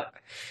 you're out.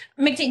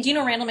 Do you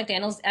know Randall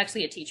McDaniel's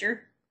actually a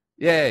teacher?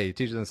 Yeah, he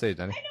teaches on the stage,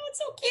 doesn't he? I know, it's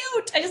so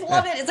cute. I just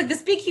love it. It's like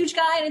this big, huge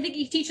guy, and I think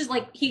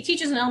he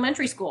teaches in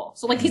elementary school.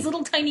 So like these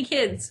little tiny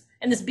kids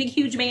and this big,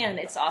 huge man.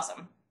 It's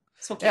awesome.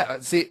 So cute. Yeah,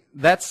 see,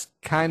 that's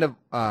kind of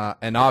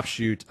an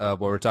offshoot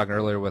of what we were talking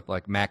earlier with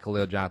like Matt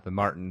Kalil, Jonathan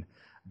Martin.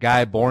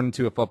 Guy born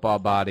into a football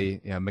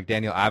body.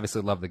 McDaniel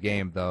obviously loved the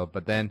game though,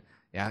 but then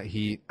yeah,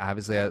 he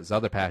obviously has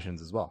other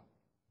passions as well.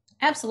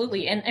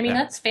 Absolutely. And I mean,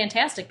 that's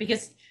fantastic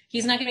because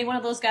he's not going to be one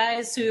of those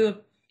guys who,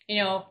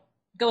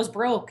 goes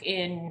broke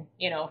in,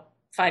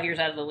 5 years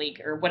out of the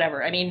league or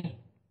whatever. I mean,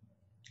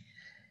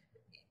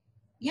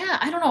 yeah,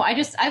 I don't know.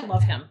 I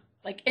love him.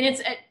 Like, and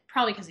it's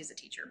probably because he's a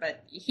teacher,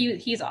 but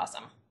he's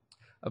awesome.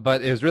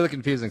 But it was really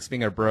confusing.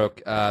 Speaking of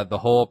broke, the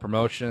whole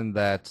promotion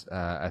that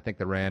I think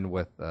they ran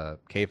with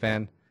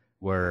K-Fan,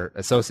 where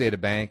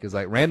Associated Bank is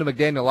like, Randall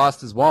McDaniel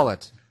lost his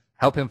wallet.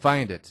 Help him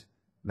find it.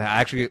 And I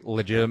actually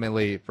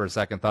legitimately, for a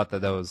second, thought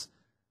that was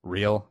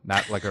real,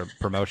 not like a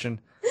promotion.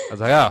 I was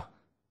like, oh.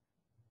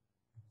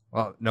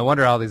 Well, no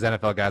wonder all these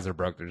NFL guys are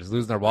broke. They're just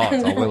losing their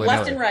wallets all willy-nilly.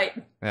 Left and right.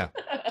 Yeah.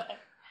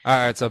 All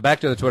right, so back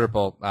to the Twitter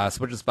poll.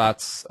 Switching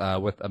spots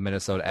with a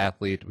Minnesota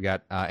athlete. We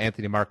got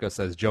Anthony Marco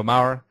says, Joe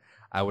Mauer,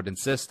 I would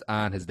insist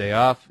on his day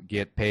off,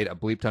 get paid a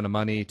bleep ton of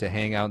money to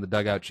hang out in the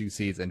dugout, chew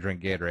seeds, and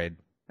drink Gatorade.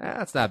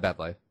 That's not a bad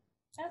life.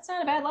 That's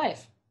not a bad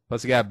life.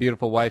 Plus, you got a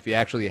beautiful wife. You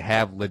actually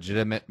have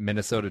legitimate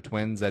Minnesota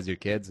Twins as your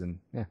kids, and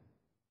yeah.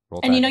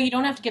 And you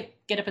don't have to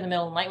get up in the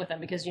middle of the night with them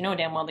because you know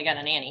damn well they got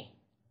a nanny.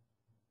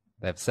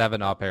 They have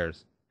 7 au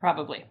pairs.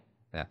 Probably.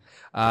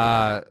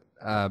 Yeah.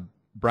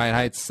 Brian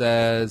Heights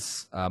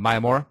says,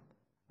 Maya Moore,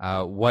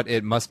 what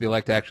it must be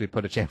like to actually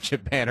put a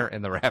championship banner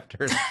in the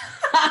rafters.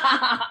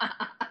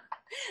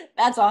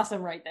 That's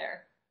awesome right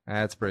there.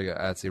 That's pretty good.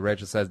 Let's see.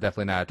 Rachel says,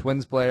 definitely not a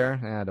Twins player.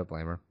 I don't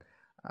blame her.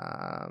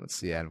 Let's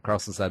see. Adam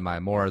Carlson said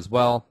Maya Moore as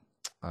well.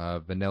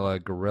 Vanilla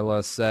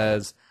Gorilla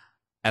says,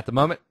 at the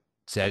moment,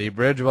 Teddy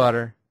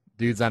Bridgewater.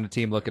 Dude's on the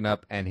team looking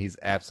up, and he's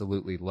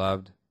absolutely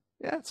loved.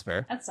 Yeah, that's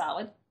fair. That's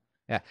solid.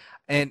 Yeah.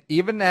 And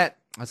even I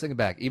was thinking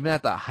back, even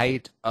at the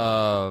height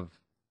of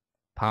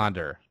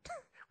Ponder,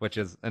 which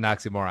is an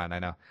oxymoron, I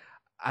know,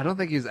 I don't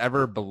think he's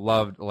ever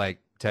beloved like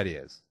Teddy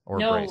is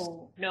or embraced.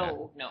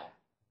 No.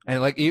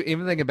 And like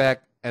even thinking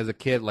back as a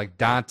kid, like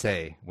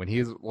Dante, when he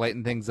was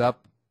lighting things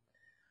up,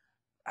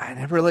 I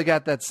never really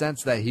got that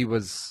sense that he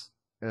was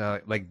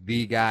like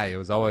the guy. It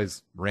was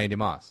always Randy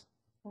Moss.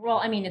 Well,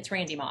 I mean, it's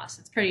Randy Moss.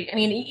 It's pretty. I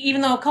mean,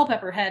 even though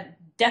Culpepper had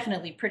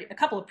definitely a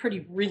couple of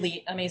pretty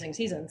really amazing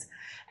seasons,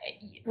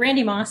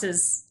 Randy Moss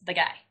is the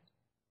guy.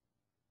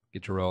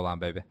 Get your roll on,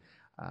 baby.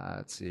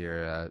 Let's see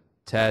here.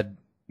 Ted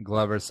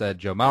Glover said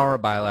Joe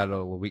Mauer,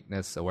 bilateral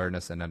weakness,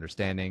 awareness, and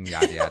understanding.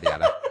 Yada yada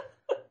yada.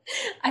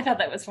 I thought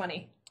that was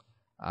funny.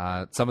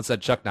 Someone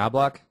said Chuck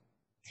Knobloch.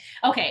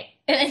 Okay,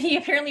 and he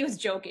apparently was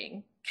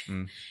joking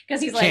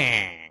because he's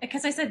like,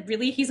 because I said,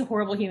 really, he's a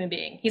horrible human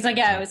being. He's like,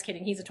 yeah, I was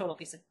kidding. He's a total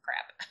piece of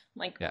crap. I'm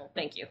like, yeah. Well,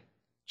 thank you.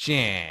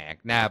 Chuck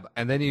Knob,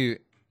 and then you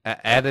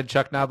added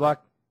Chuck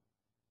Knobloch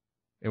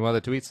in one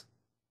of the tweets.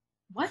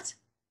 What?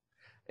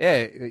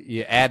 Yeah,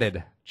 you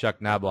added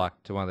Chuck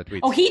Knobloch to one of the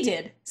tweets. Oh, he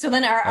did. So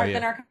then our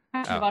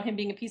question about him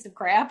being a piece of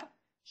crap.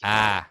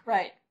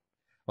 Right.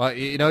 Well,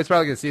 he's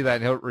probably gonna see that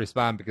and he'll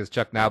respond because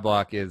Chuck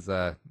Knobloch is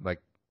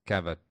like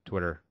kind of a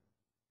Twitter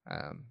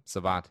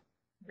savant.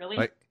 Really?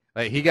 Like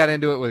he got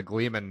into it with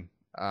Gleeman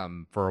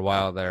for a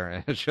while there,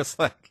 and it's just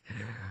like,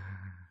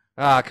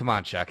 come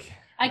on, Chuck.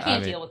 I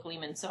can't deal with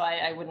Gleeman, so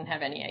I wouldn't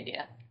have any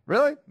idea.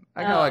 Really?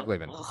 I kind of like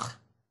Gleeman. Ugh.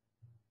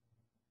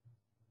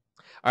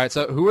 All right,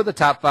 so who are the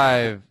top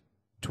 5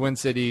 Twin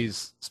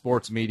Cities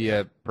sports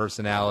media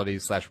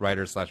personalities /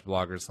 writers /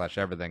 bloggers /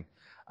 everything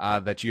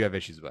that you have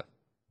issues with?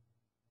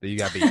 That you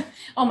got beat?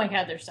 Oh my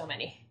God, there's so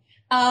many.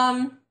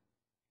 I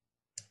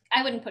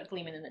wouldn't put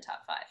Gleeman in the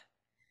top 5.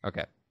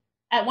 Okay.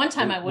 At one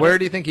time, I would. Where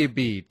do you think he'd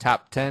be?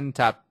 Top 10,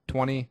 top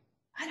 20?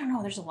 I don't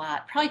know. There's a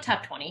lot. Probably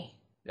top 20.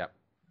 Yep.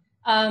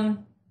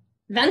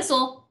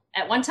 Wenzel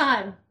at one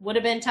time would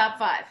have been top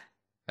 5.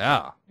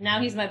 Yeah. Now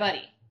he's my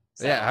buddy.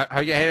 So. Yeah. How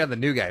you hate on the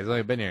new guy? He's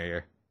only been here a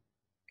year.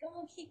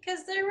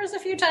 Because there was a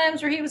few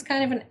times where he was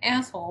kind of an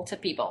asshole to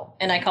people,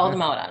 and I called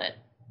him out on it.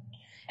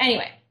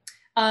 Anyway,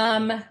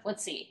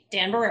 let's see.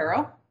 Dan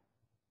Barrero.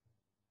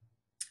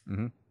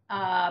 Mm-hmm.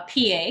 PA.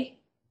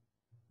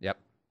 Yep.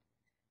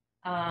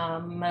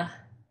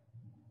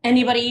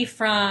 Anybody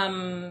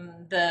from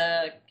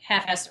the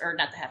not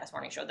the Half-Ass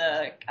Morning Show,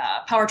 the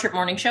Power Trip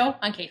Morning Show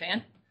on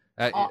KFan.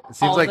 It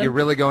seems like you're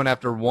really going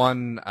after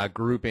one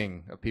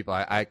grouping of people.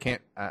 I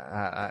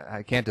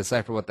can't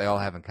decipher what they all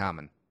have in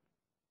common.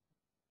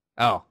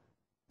 Oh,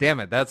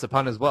 damn it! That's a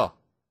pun as well.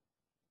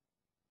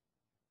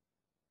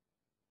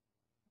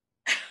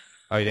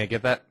 Oh, you didn't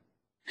get that?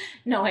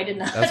 No, I did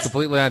not. That's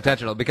completely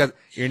unintentional because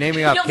you're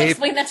naming off. You'll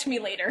explain that to me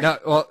later. No,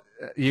 well,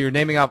 you're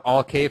naming off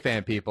all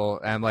K-Fan people,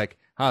 and I'm like,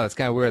 that's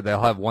kind of weird.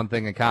 They'll have one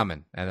thing in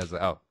common, and it's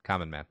like,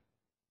 common man.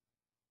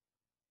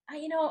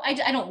 I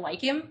don't like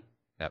him.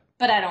 Yep.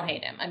 But I don't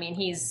hate him. I mean,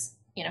 he's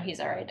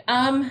all right.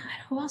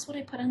 Who else would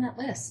I put on that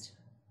list?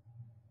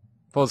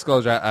 Full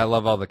disclosure, I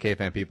love all the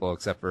K-Fan people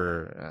except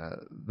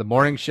for the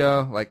morning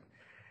show. Like,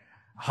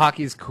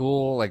 hockey's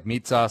cool. Like,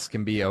 meat sauce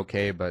can be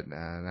okay, but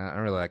I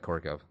don't really like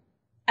Korkov.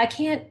 I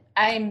can't.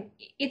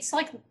 It's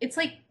like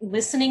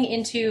listening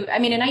into. I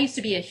mean, and I used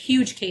to be a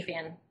huge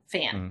K-Fan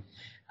fan.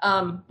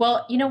 Mm.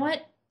 Well, you know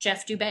what?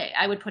 Jeff Dubé.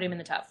 I would put him in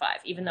the top 5,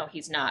 even though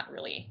he's not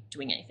really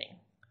doing anything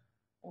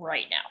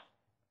right now.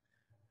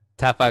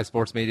 top 5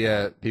 sports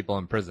media people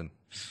in prison.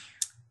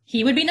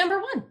 He would be number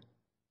 1.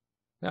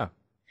 Yeah.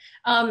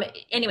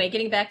 Anyway,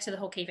 getting back to the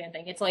whole K-fan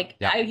thing, it's like,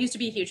 I used to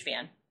be a huge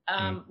fan,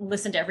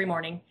 listened every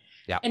morning.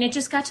 Yeah. And it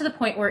just got to the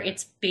point where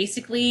it's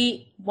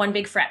basically one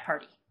big frat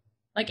party.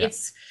 Like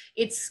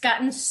it's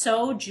gotten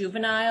so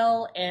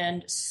juvenile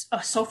and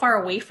so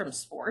far away from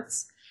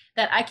sports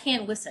that I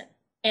can't listen.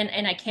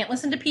 And I can't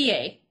listen to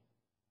PA.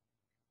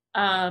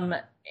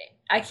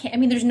 I can't, I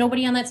mean, there's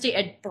nobody on that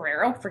stage.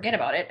 Barrero, forget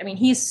about it. I mean,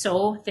 he's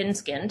so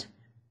thin-skinned.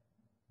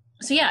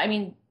 So yeah, I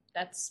mean,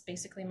 that's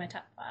basically my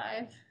top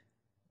 5.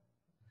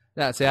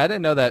 Yeah, see, I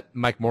didn't know that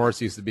Mike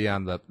Morris used to be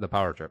on the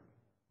power trip.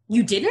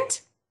 You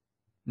didn't?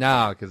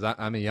 No, because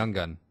I'm a young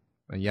gun.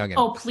 A youngin'.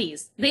 Oh,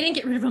 please. They didn't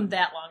get rid of him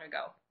that long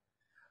ago.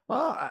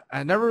 Well,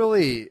 I never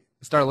really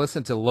started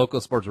listening to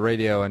local sports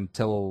radio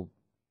until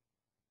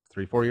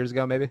 3-4 years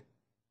ago, maybe.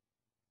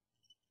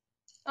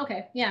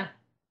 Okay, yeah.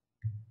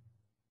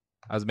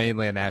 I was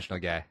mainly a national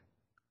guy.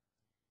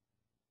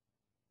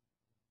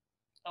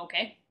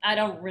 Okay. I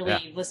don't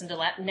really listen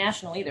to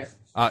national either.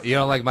 You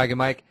don't like Mike and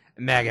Mike?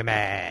 Mag and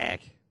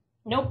Mag.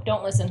 Nope,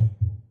 don't listen.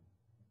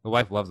 My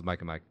wife loves Mike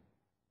and Mike.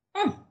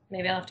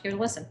 Maybe I'll have to give it a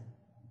listen.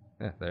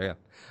 Yeah, there you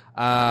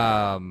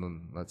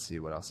go. Let's see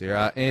what else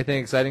here. Anything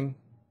exciting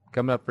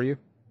coming up for you?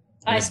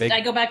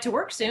 I go back to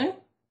work soon.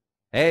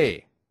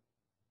 Hey,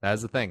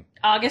 that's the thing.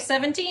 August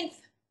 17th.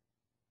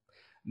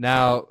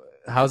 Now,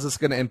 how's this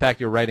going to impact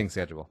your writing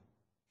schedule?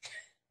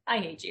 I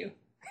hate you.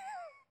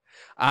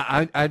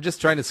 I'm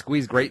just trying to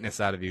squeeze greatness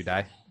out of you,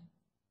 Di.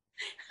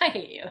 I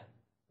hate you.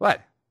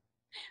 What?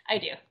 I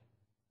do.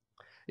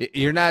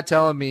 You're not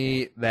telling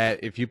me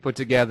that if you put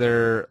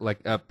together like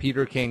a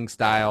Peter King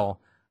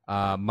style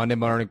Monday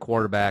morning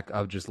quarterback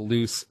of just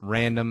loose,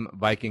 random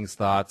Vikings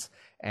thoughts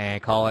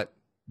and call it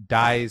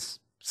Di's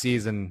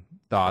season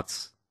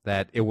thoughts,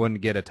 that it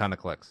wouldn't get a ton of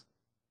clicks?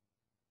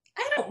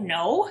 I don't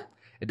know.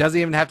 It doesn't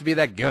even have to be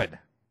that good.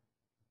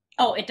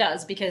 Oh, it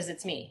does, because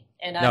it's me,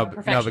 and I'm a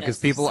perfectionist. No, because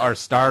people are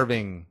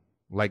starving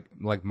like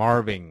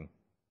Marvin.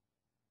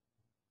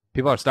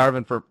 People are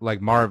starving for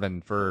like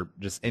Marvin for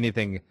just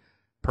anything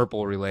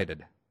purple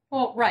related.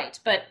 Well, right,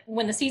 but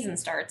when the season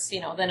starts,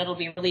 then it'll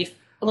be a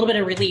little bit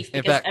of relief,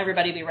 because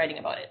everybody will be writing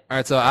about it. All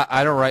right, so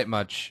I don't write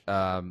much,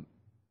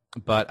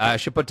 but I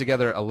should put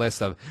together a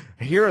list of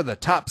here are the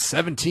top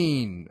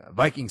 17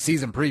 Viking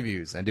season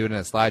previews and do it in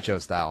a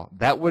slideshow style.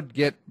 That would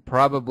get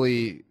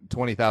probably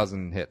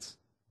 20,000 hits.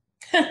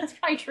 That's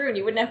probably true, and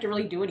you wouldn't have to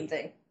really do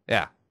anything.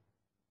 Yeah,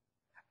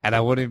 and I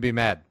wouldn't even be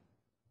mad.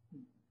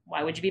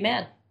 Why would you be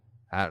mad?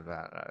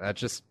 That's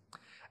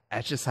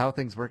just how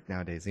things work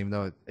nowadays, even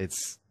though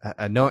it's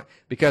annoying,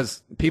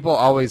 because people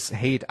always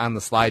hate on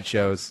the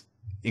slideshows,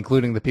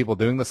 including the people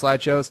doing the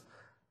slideshows,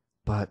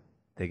 but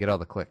they get all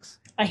the clicks.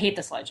 I hate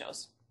the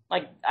slideshows.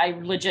 Like, I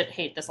legit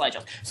hate the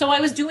slideshows. So I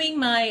was doing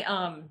my,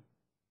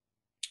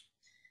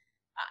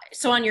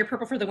 so on your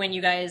Purple for the Win,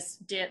 you guys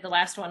did the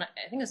last one,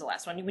 I think it was the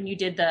last one, when you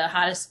did the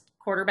hottest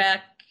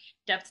quarterback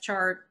depth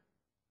chart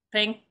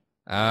thing.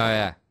 Oh,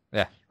 yeah.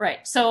 Yeah.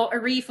 Right. So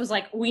Arif was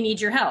like, we need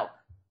your help.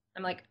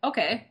 I'm like,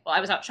 okay. Well,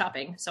 I was out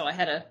shopping, so I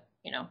had a,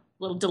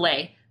 little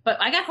delay.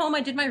 But I got home,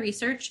 I did my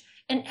research,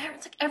 and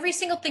it's like every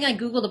single thing I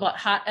Googled about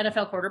hot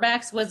NFL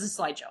quarterbacks was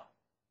a slideshow.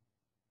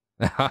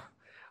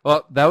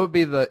 Well, that would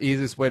be the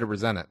easiest way to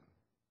present it.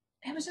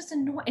 It was just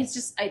annoying. It's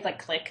just, I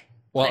click.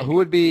 Well, click, who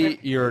would be click.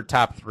 your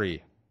top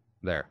 3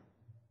 there?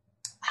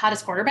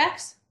 Hottest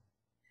quarterbacks?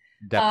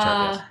 Depth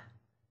chart,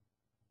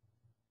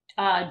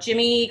 yes.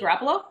 Jimmy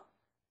Garoppolo?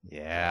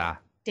 Yeah.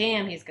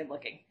 Damn, he's good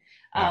looking.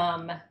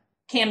 Yeah.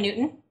 Cam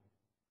Newton?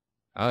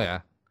 Oh, yeah.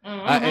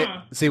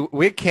 Mm-hmm. See,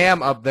 we had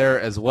Cam up there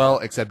as well,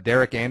 except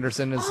Derek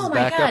Anderson is his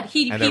backup. Oh, my God.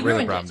 He really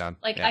ruined brought him it. down.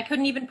 Like, yeah. I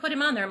couldn't even put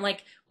him on there. I'm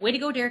like, way to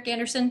go, Derek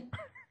Anderson.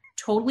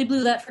 Totally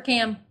blew that for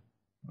Cam.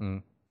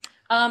 Mm.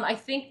 I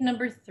think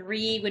number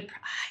 3 would,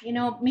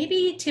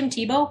 maybe Tim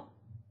Tebow.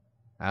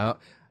 Oh,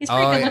 he's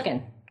pretty good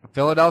looking.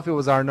 Philadelphia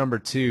was our number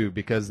 2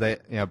 because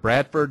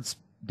Bradford's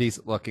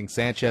decent looking,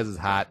 Sanchez is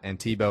hot, and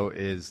Tebow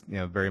is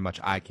very much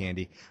eye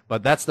candy.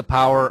 But that's the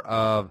power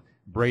of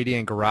Brady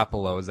and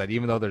Garoppolo, is that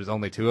even though there's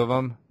only 2 of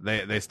them,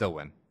 they still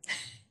win.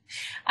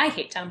 I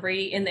hate Tom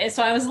Brady, and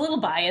so I was a little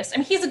biased. I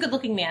mean, he's a good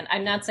looking man.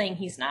 I'm not saying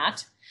he's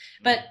not,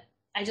 but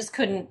I just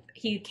couldn't.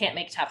 He can't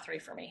make top 3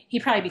 for me.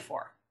 He'd probably be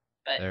 4.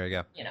 But there you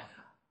go.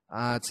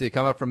 Let's see.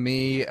 Come up from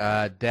me.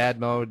 Dad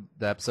mode.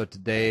 The episode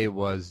today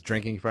was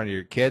drinking in front of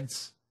your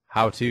kids,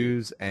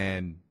 how-tos,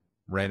 and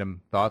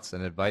random thoughts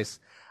and advice.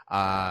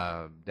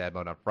 Dad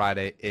mode on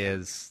Friday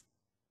is,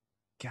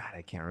 God,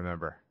 I can't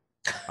remember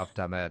off the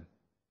top of my head.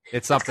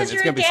 It's something. It's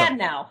gonna be something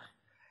now.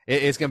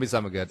 It's gonna be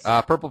something good.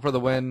 Purple for the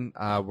Win.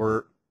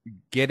 We're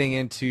getting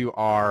into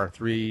our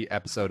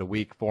 3-episode a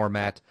week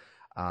format.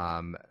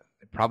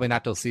 Probably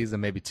not till season,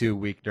 maybe 2 a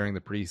week during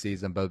the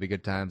preseason, but it'll be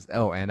good times.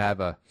 Oh, and I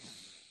have a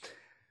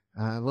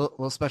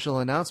little special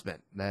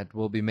announcement that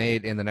will be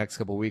made in the next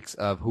couple of weeks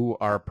of who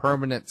our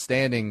permanent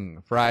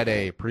standing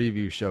Friday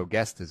preview show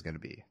guest is going to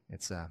be.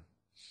 It's going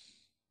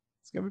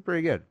to be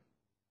pretty good.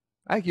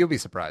 I think you'll be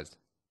surprised.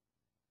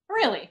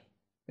 Really?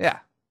 Yeah.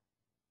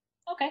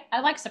 Okay.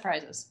 I like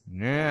surprises.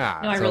 Yeah.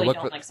 No, I So really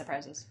don't like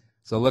surprises.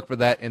 So look for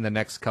that in the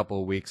next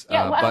couple of weeks.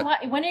 Yeah,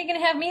 when are you going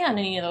to have me on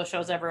any of those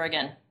shows ever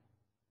again?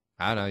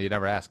 I don't know. You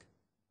never ask.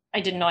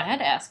 I didn't know I had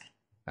to ask.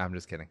 I'm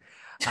just kidding.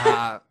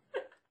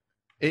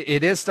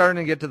 It is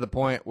starting to get to the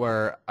point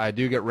where I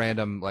do get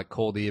random like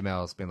cold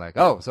emails being like,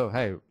 oh, so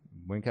hey,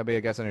 when can I be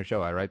a guest on your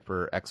show? I write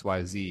for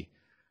XYZ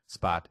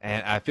spot.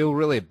 And I feel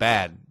really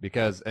bad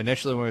because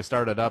initially when we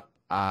started up,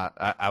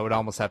 I would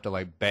almost have to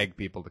like beg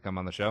people to come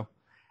on the show.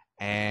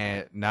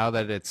 And now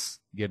that it's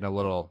getting a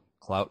little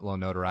clout, low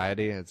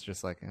notoriety, it's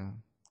just like,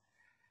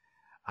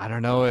 I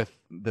don't know if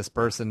this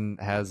person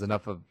has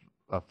enough of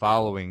a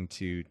following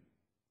to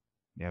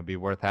be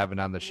worth having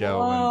on the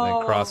show and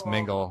then cross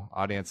mingle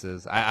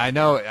audiences. I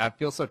know I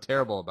feel so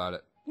terrible about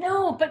it.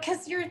 No,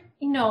 because you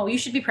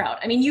should be proud.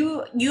 I mean,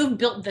 you've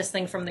built this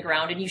thing from the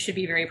ground and you should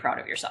be very proud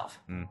of yourself.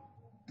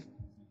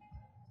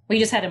 We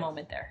just had a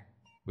moment there.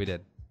 We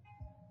did.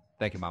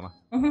 Thank you, Mama.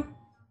 Mm-hmm.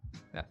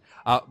 Yeah.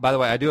 By the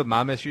way, I do have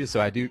mom issues, so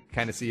I do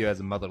kind of see you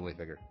as a motherly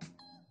figure.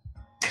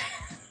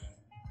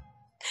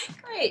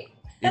 Great.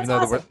 That's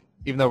awesome.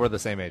 Even though we're the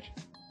same age.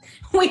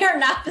 We are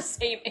not the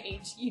same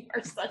age. You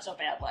are such a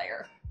bad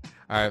liar.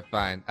 All right,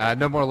 fine.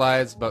 No more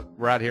lies, but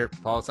we're out here.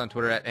 Follow us on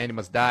Twitter at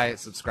AndyMustDie.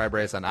 Subscribe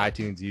to us on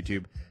iTunes,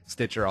 YouTube,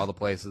 Stitcher, all the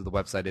places. The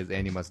website is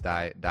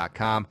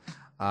AndyMustDie.com.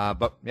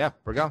 But, yeah,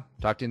 we're going.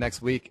 Talk to you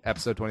next week,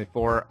 episode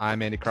 24.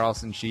 I'm Andy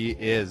Carlson. She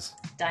is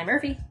Di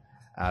Murphy.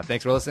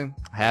 Thanks for listening.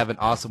 Have an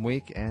awesome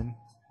week. And,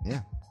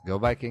 yeah, go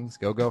Vikings.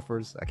 Go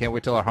Gophers. I can't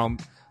wait till our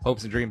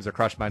hopes and dreams are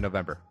crushed by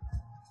November.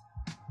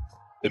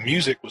 The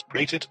music was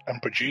created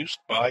and produced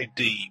by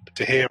Deeb.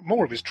 To hear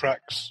more of his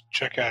tracks,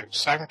 check out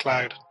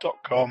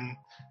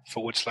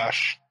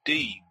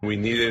soundcloud.com/Deeb. We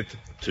needed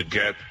to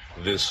get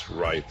this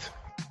right.